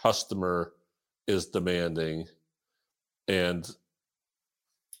the customer is demanding, and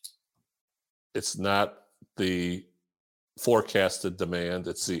it's not the forecasted demand,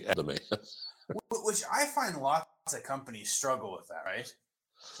 it's the demand. Which I find lots of companies struggle with that, right?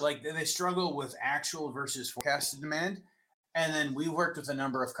 Like they struggle with actual versus forecasted demand. And then we worked with a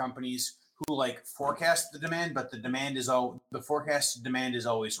number of companies who like forecast the demand, but the forecasted demand is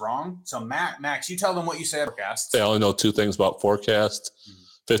always wrong. So Max, you tell them what you say forecasts. They only know two things about forecast.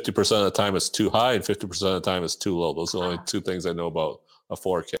 50% of the time it's too high and 50% of the time it's too low. Those are the only two things I know about a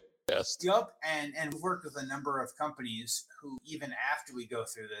forecast. Yep. And we've worked with a number of companies who, even after we go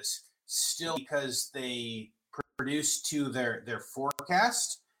through this, still, because they produce to their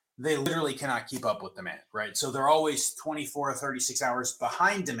forecast, they literally cannot keep up with demand, right? So they're always 24 or 36 hours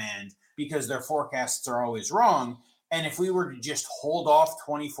behind demand because their forecasts are always wrong. And if we were to just hold off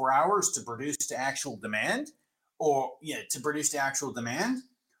 24 hours to produce to actual demand, or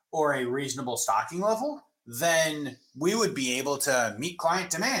a reasonable stocking level, then we would be able to meet client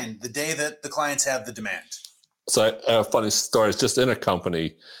demand the day that the clients have the demand. So I have a funny story. It's just in a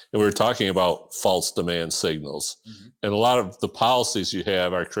company, and we were talking about false demand signals. Mm-hmm. And a lot of the policies you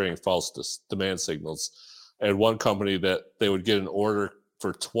have are creating false demand signals. And one company that they would get an order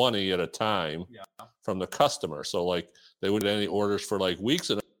for 20 at a time from the customer. So like they would get any orders for like weeks,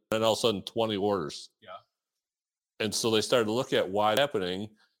 and then all of a sudden 20 orders. Yeah. And so they started to look at why it's happening.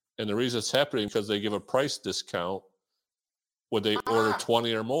 And the reason it's happening because they give a price discount when they order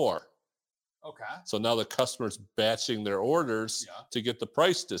 20 or more. Okay. So now the customer's batching their orders to get the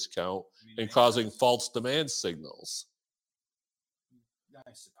price discount and causing false demand signals.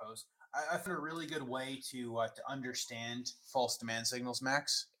 I suppose. I found a really good way to understand false demand signals,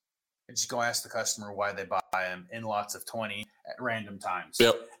 Max. And just go ask the customer why they buy them in lots of 20 at random times.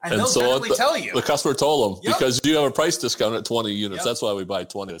 Yep. And they'll definitely tell you. The customer told them, because you have a price discount at 20 units. That's why we buy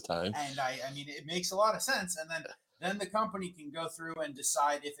 20 at a time. And I mean, it makes a lot of sense. And then the company can go through and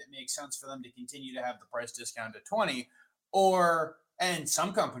decide if it makes sense for them to continue to have the price discount at 20, and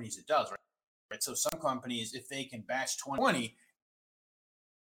some companies it does, right? So some companies, if they can batch 20,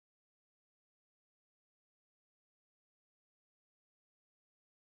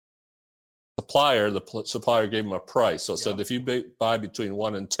 the supplier gave them a price. So it said, if you buy between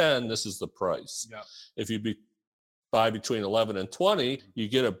 1 and 10, this is the price. If you buy between 11 and 20, you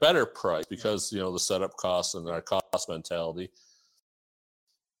get a better price because, the setup costs and our cost mentality.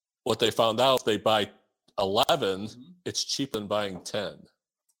 What they found out, if they buy 11, it's cheaper than buying 10.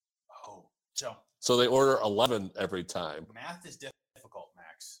 Oh, so they order 11 every time. Math is difficult,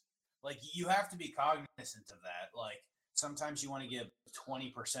 Max. Like, you have to be cognizant of that. Like, sometimes you want to give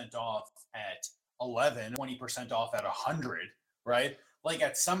 20% off at 11, 20% off at 100, right? Like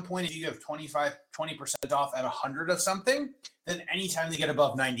at some point, if you give 20% off at 100 of something, then anytime they get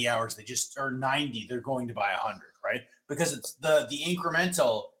above 90 hours, or 90, they're going to buy 100, right? Because it's the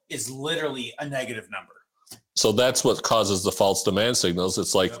incremental is literally a negative number. So that's what causes the false demand signals.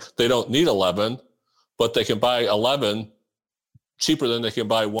 It's like they don't need 11, but they can buy 11 cheaper than they can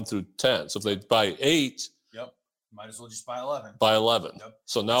buy 1 through 10. So if they buy 8, might as well just buy 11. Buy 11.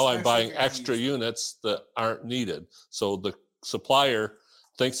 So now I'm buying extra units that aren't needed. So the supplier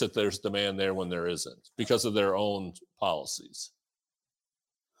thinks that there's demand there when there isn't because of their own policies.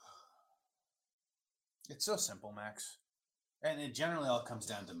 It's so simple, Max. And it generally all comes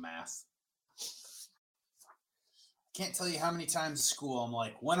down to math. I can't tell you how many times at school I'm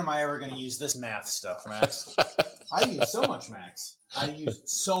like, when am I ever going to use this math stuff, Max? I use so much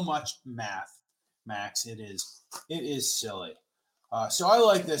math. Max. It is silly. So I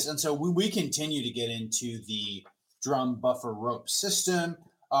like this. And so we continue to get into the drum buffer rope system.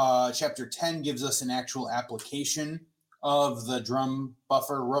 Chapter 10 gives us an actual application of the drum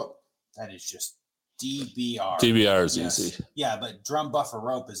buffer rope. That is just DBR. DBR is easy. Yeah, but drum buffer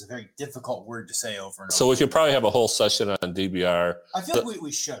rope is a very difficult word to say over and over. So we could probably have a whole session on DBR. I feel like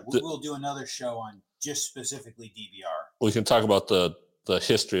we should. We'll do another show on just specifically DBR. We can talk about the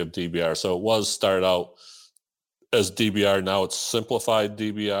history of DBR. So it was started out as DBR. Now it's simplified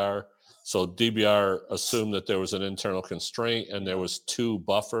DBR. So DBR assumed that there was an internal constraint and there was 2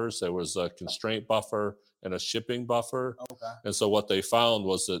 buffers. There was a constraint buffer and a shipping buffer. Okay. And so what they found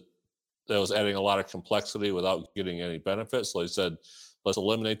was that was adding a lot of complexity without getting any benefit. So they said, let's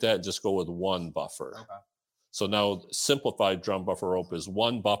eliminate that and just go with 1 buffer. Okay. So now simplified drum buffer rope is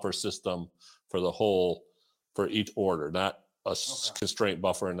 1 buffer system for each order, not constraint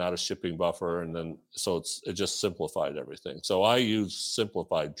buffer and not a shipping buffer. And then, so it just simplified everything. So I use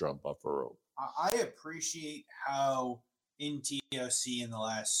simplified drum buffer rope. I appreciate how in TOC in the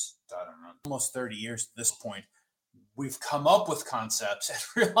last, I don't know, almost 30 years at this point, we've come up with concepts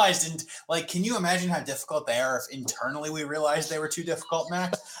and realized, can you imagine how difficult they are if internally we realized they were too difficult,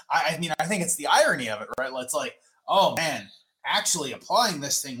 Max? I mean, I think it's the irony of it, right? It's like, oh man, actually applying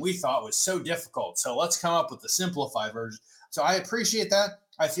this thing we thought was so difficult. So let's come up with the simplified version. So I appreciate that.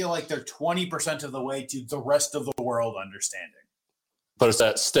 I feel like they're 20% of the way to the rest of the world understanding. But it's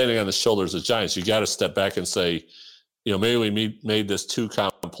that standing on the shoulders of giants. You got to step back and say, maybe we made this too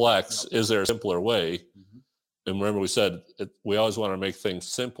complex. Yep. Is there a simpler way? Mm-hmm. And remember, we said we always want to make things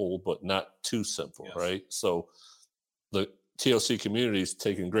simple, but not too simple, yes. Right? So the TOC community is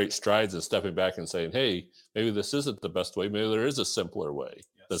taking great strides and stepping back and saying, hey, maybe this isn't the best way. Maybe there is a simpler way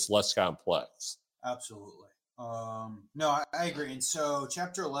that's less complex. Absolutely. No, I agree. And so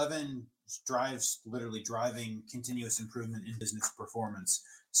chapter 11 literally driving continuous improvement in business performance.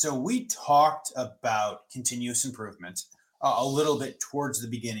 So we talked about continuous improvement a little bit towards the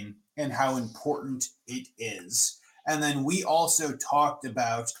beginning and how important it is. And then we also talked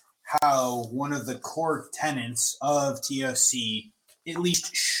about how one of the core tenets of TOC, at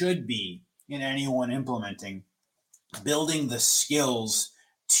least should be in anyone implementing, building the skills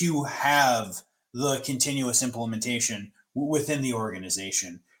to have the continuous implementation within the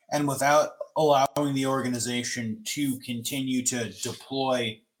organization. And without allowing the organization to continue to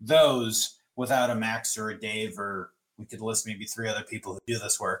deploy those without a Max or a Dave, or we could list maybe 3 other people who do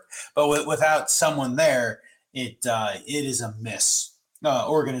this work, but without someone there, it is a miss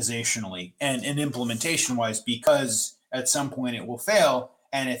organizationally and implementation wise, because at some point it will fail.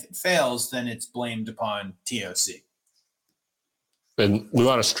 And if it fails, then it's blamed upon TOC. And we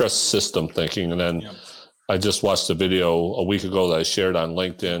want to stress system thinking. And then I just watched a video a week ago that I shared on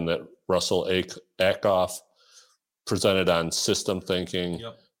LinkedIn that Russell Ackoff presented on system thinking.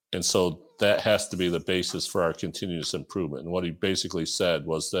 Yep. And so that has to be the basis for our continuous improvement. And what he basically said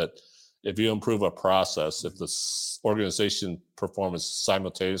was that if you improve a process, if the organization performance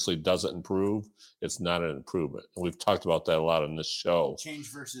simultaneously doesn't improve, it's not an improvement. And we've talked about that a lot on this show.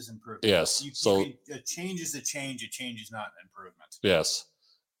 Change versus improvement. Yes. A change is a change. A change is not an improvement. Yes.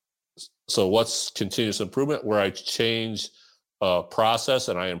 So what's continuous improvement? Where I change a process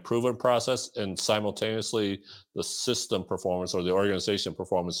and I improve a process, and simultaneously the system performance or the organization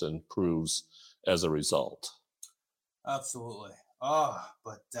performance improves as a result. Absolutely.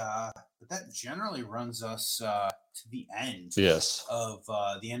 But that generally runs us to the end. Yes. Of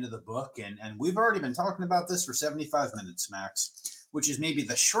the end of the book, and we've already been talking about this for 75 minutes, Max, which is maybe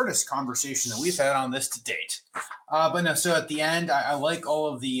the shortest conversation that we've had on this to date. But no, so at the end, I like all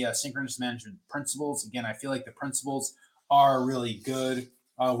of the synchronous management principles. Again, I feel like the principles are really good.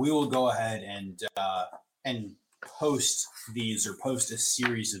 We will go ahead and post these, or post a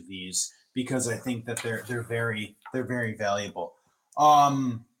series of these, because I think that they're very valuable.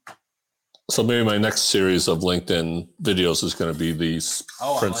 So maybe my next series of LinkedIn videos is going to be these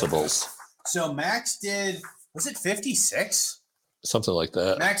principles. Like so Max did, was it 56? Something like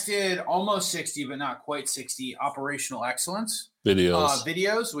that. Max did almost 60, but not quite 60 operational excellence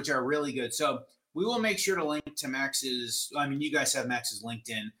videos, which are really good. So we will make sure to link to Max's, you guys have Max's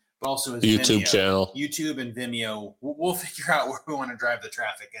LinkedIn, but also his YouTube Vimeo, channel. YouTube and Vimeo. We'll figure out where we want to drive the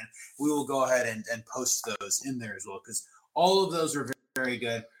traffic, and we will go ahead and post those in there as well, because all of those are very, very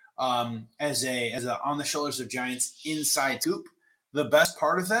good. As a on the shoulders of giants inside scoop, the best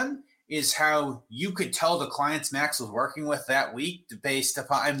part of them is how you could tell the clients Max was working with that week based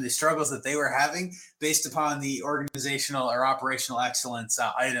upon the struggles that they were having, based upon the organizational or operational excellence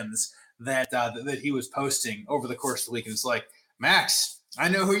items that he was posting over the course of the week. And it's like, Max, I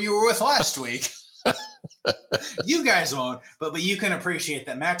know who you were with last week. You guys won't, but you can appreciate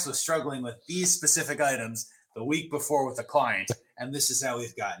that Max was struggling with these specific items the week before with a client, and this is how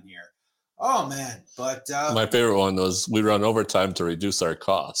we've gotten here. Oh man! But my favorite one was we run overtime to reduce our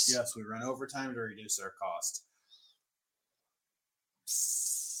costs. Yes, we run overtime to reduce our cost.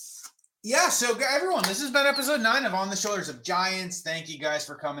 Yeah, so everyone, this has been episode 9 of On the Shoulders of Giants. Thank you guys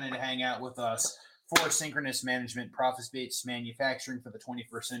for coming in to hang out with us for Synchronous Management, Profits-Based Manufacturing for the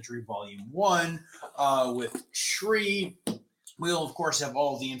 21st Century, Volume 1 with Shri. We'll, of course, have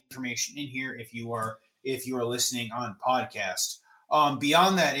all the information in here if you are listening on podcast.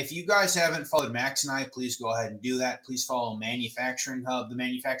 Beyond that, if you guys haven't followed Max and I, please go ahead and do that. Please follow Manufacturing Hub, the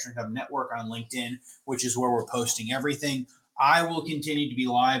Manufacturing Hub Network on LinkedIn, which is where we're posting everything. I will continue to be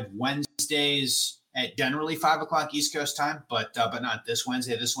live Wednesdays at generally 5 o'clock East Coast time, but not this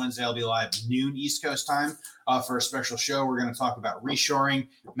Wednesday. This Wednesday I'll be live noon East Coast time for a special show. We're going to talk about reshoring.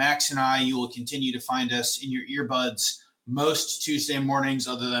 Max and I, you will continue to find us in your earbuds most Tuesday mornings,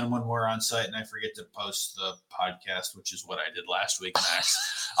 other than when we're on site and I forget to post the podcast, which is what I did last week, Max.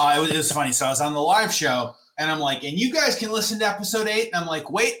 It was funny. So I was on the live show and I'm like, and you guys can listen to episode 8. And I'm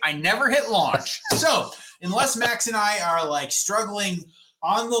like, wait, I never hit launch. So unless Max and I are like struggling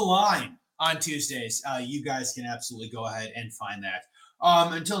on the line on Tuesdays, you guys can absolutely go ahead and find that.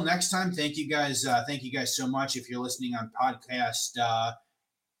 Until next time, thank you guys. Thank you guys so much. If you're listening on podcast,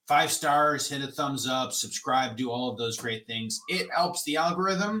 5 stars, hit a thumbs up, subscribe, do all of those great things. It helps the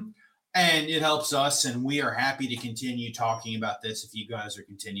algorithm and it helps us. And we are happy to continue talking about this if you guys are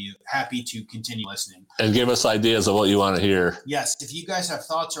happy to continue listening. And give us ideas of what you want to hear. Yes. If you guys have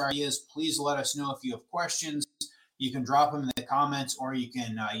thoughts or ideas, please let us know. If you have questions, you can drop them in the comments, or you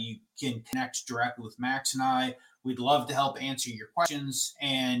can connect directly with Max and I. We'd love to help answer your questions,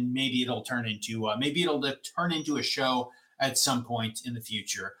 and maybe it'll turn into a show at some point in the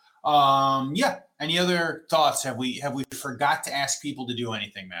future. Any other thoughts? Have we forgot to ask people to do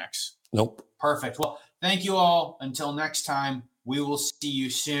anything, Max? Nope. Perfect. Well, thank you all. Until next time, we will see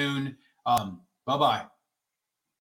you soon. Bye-bye.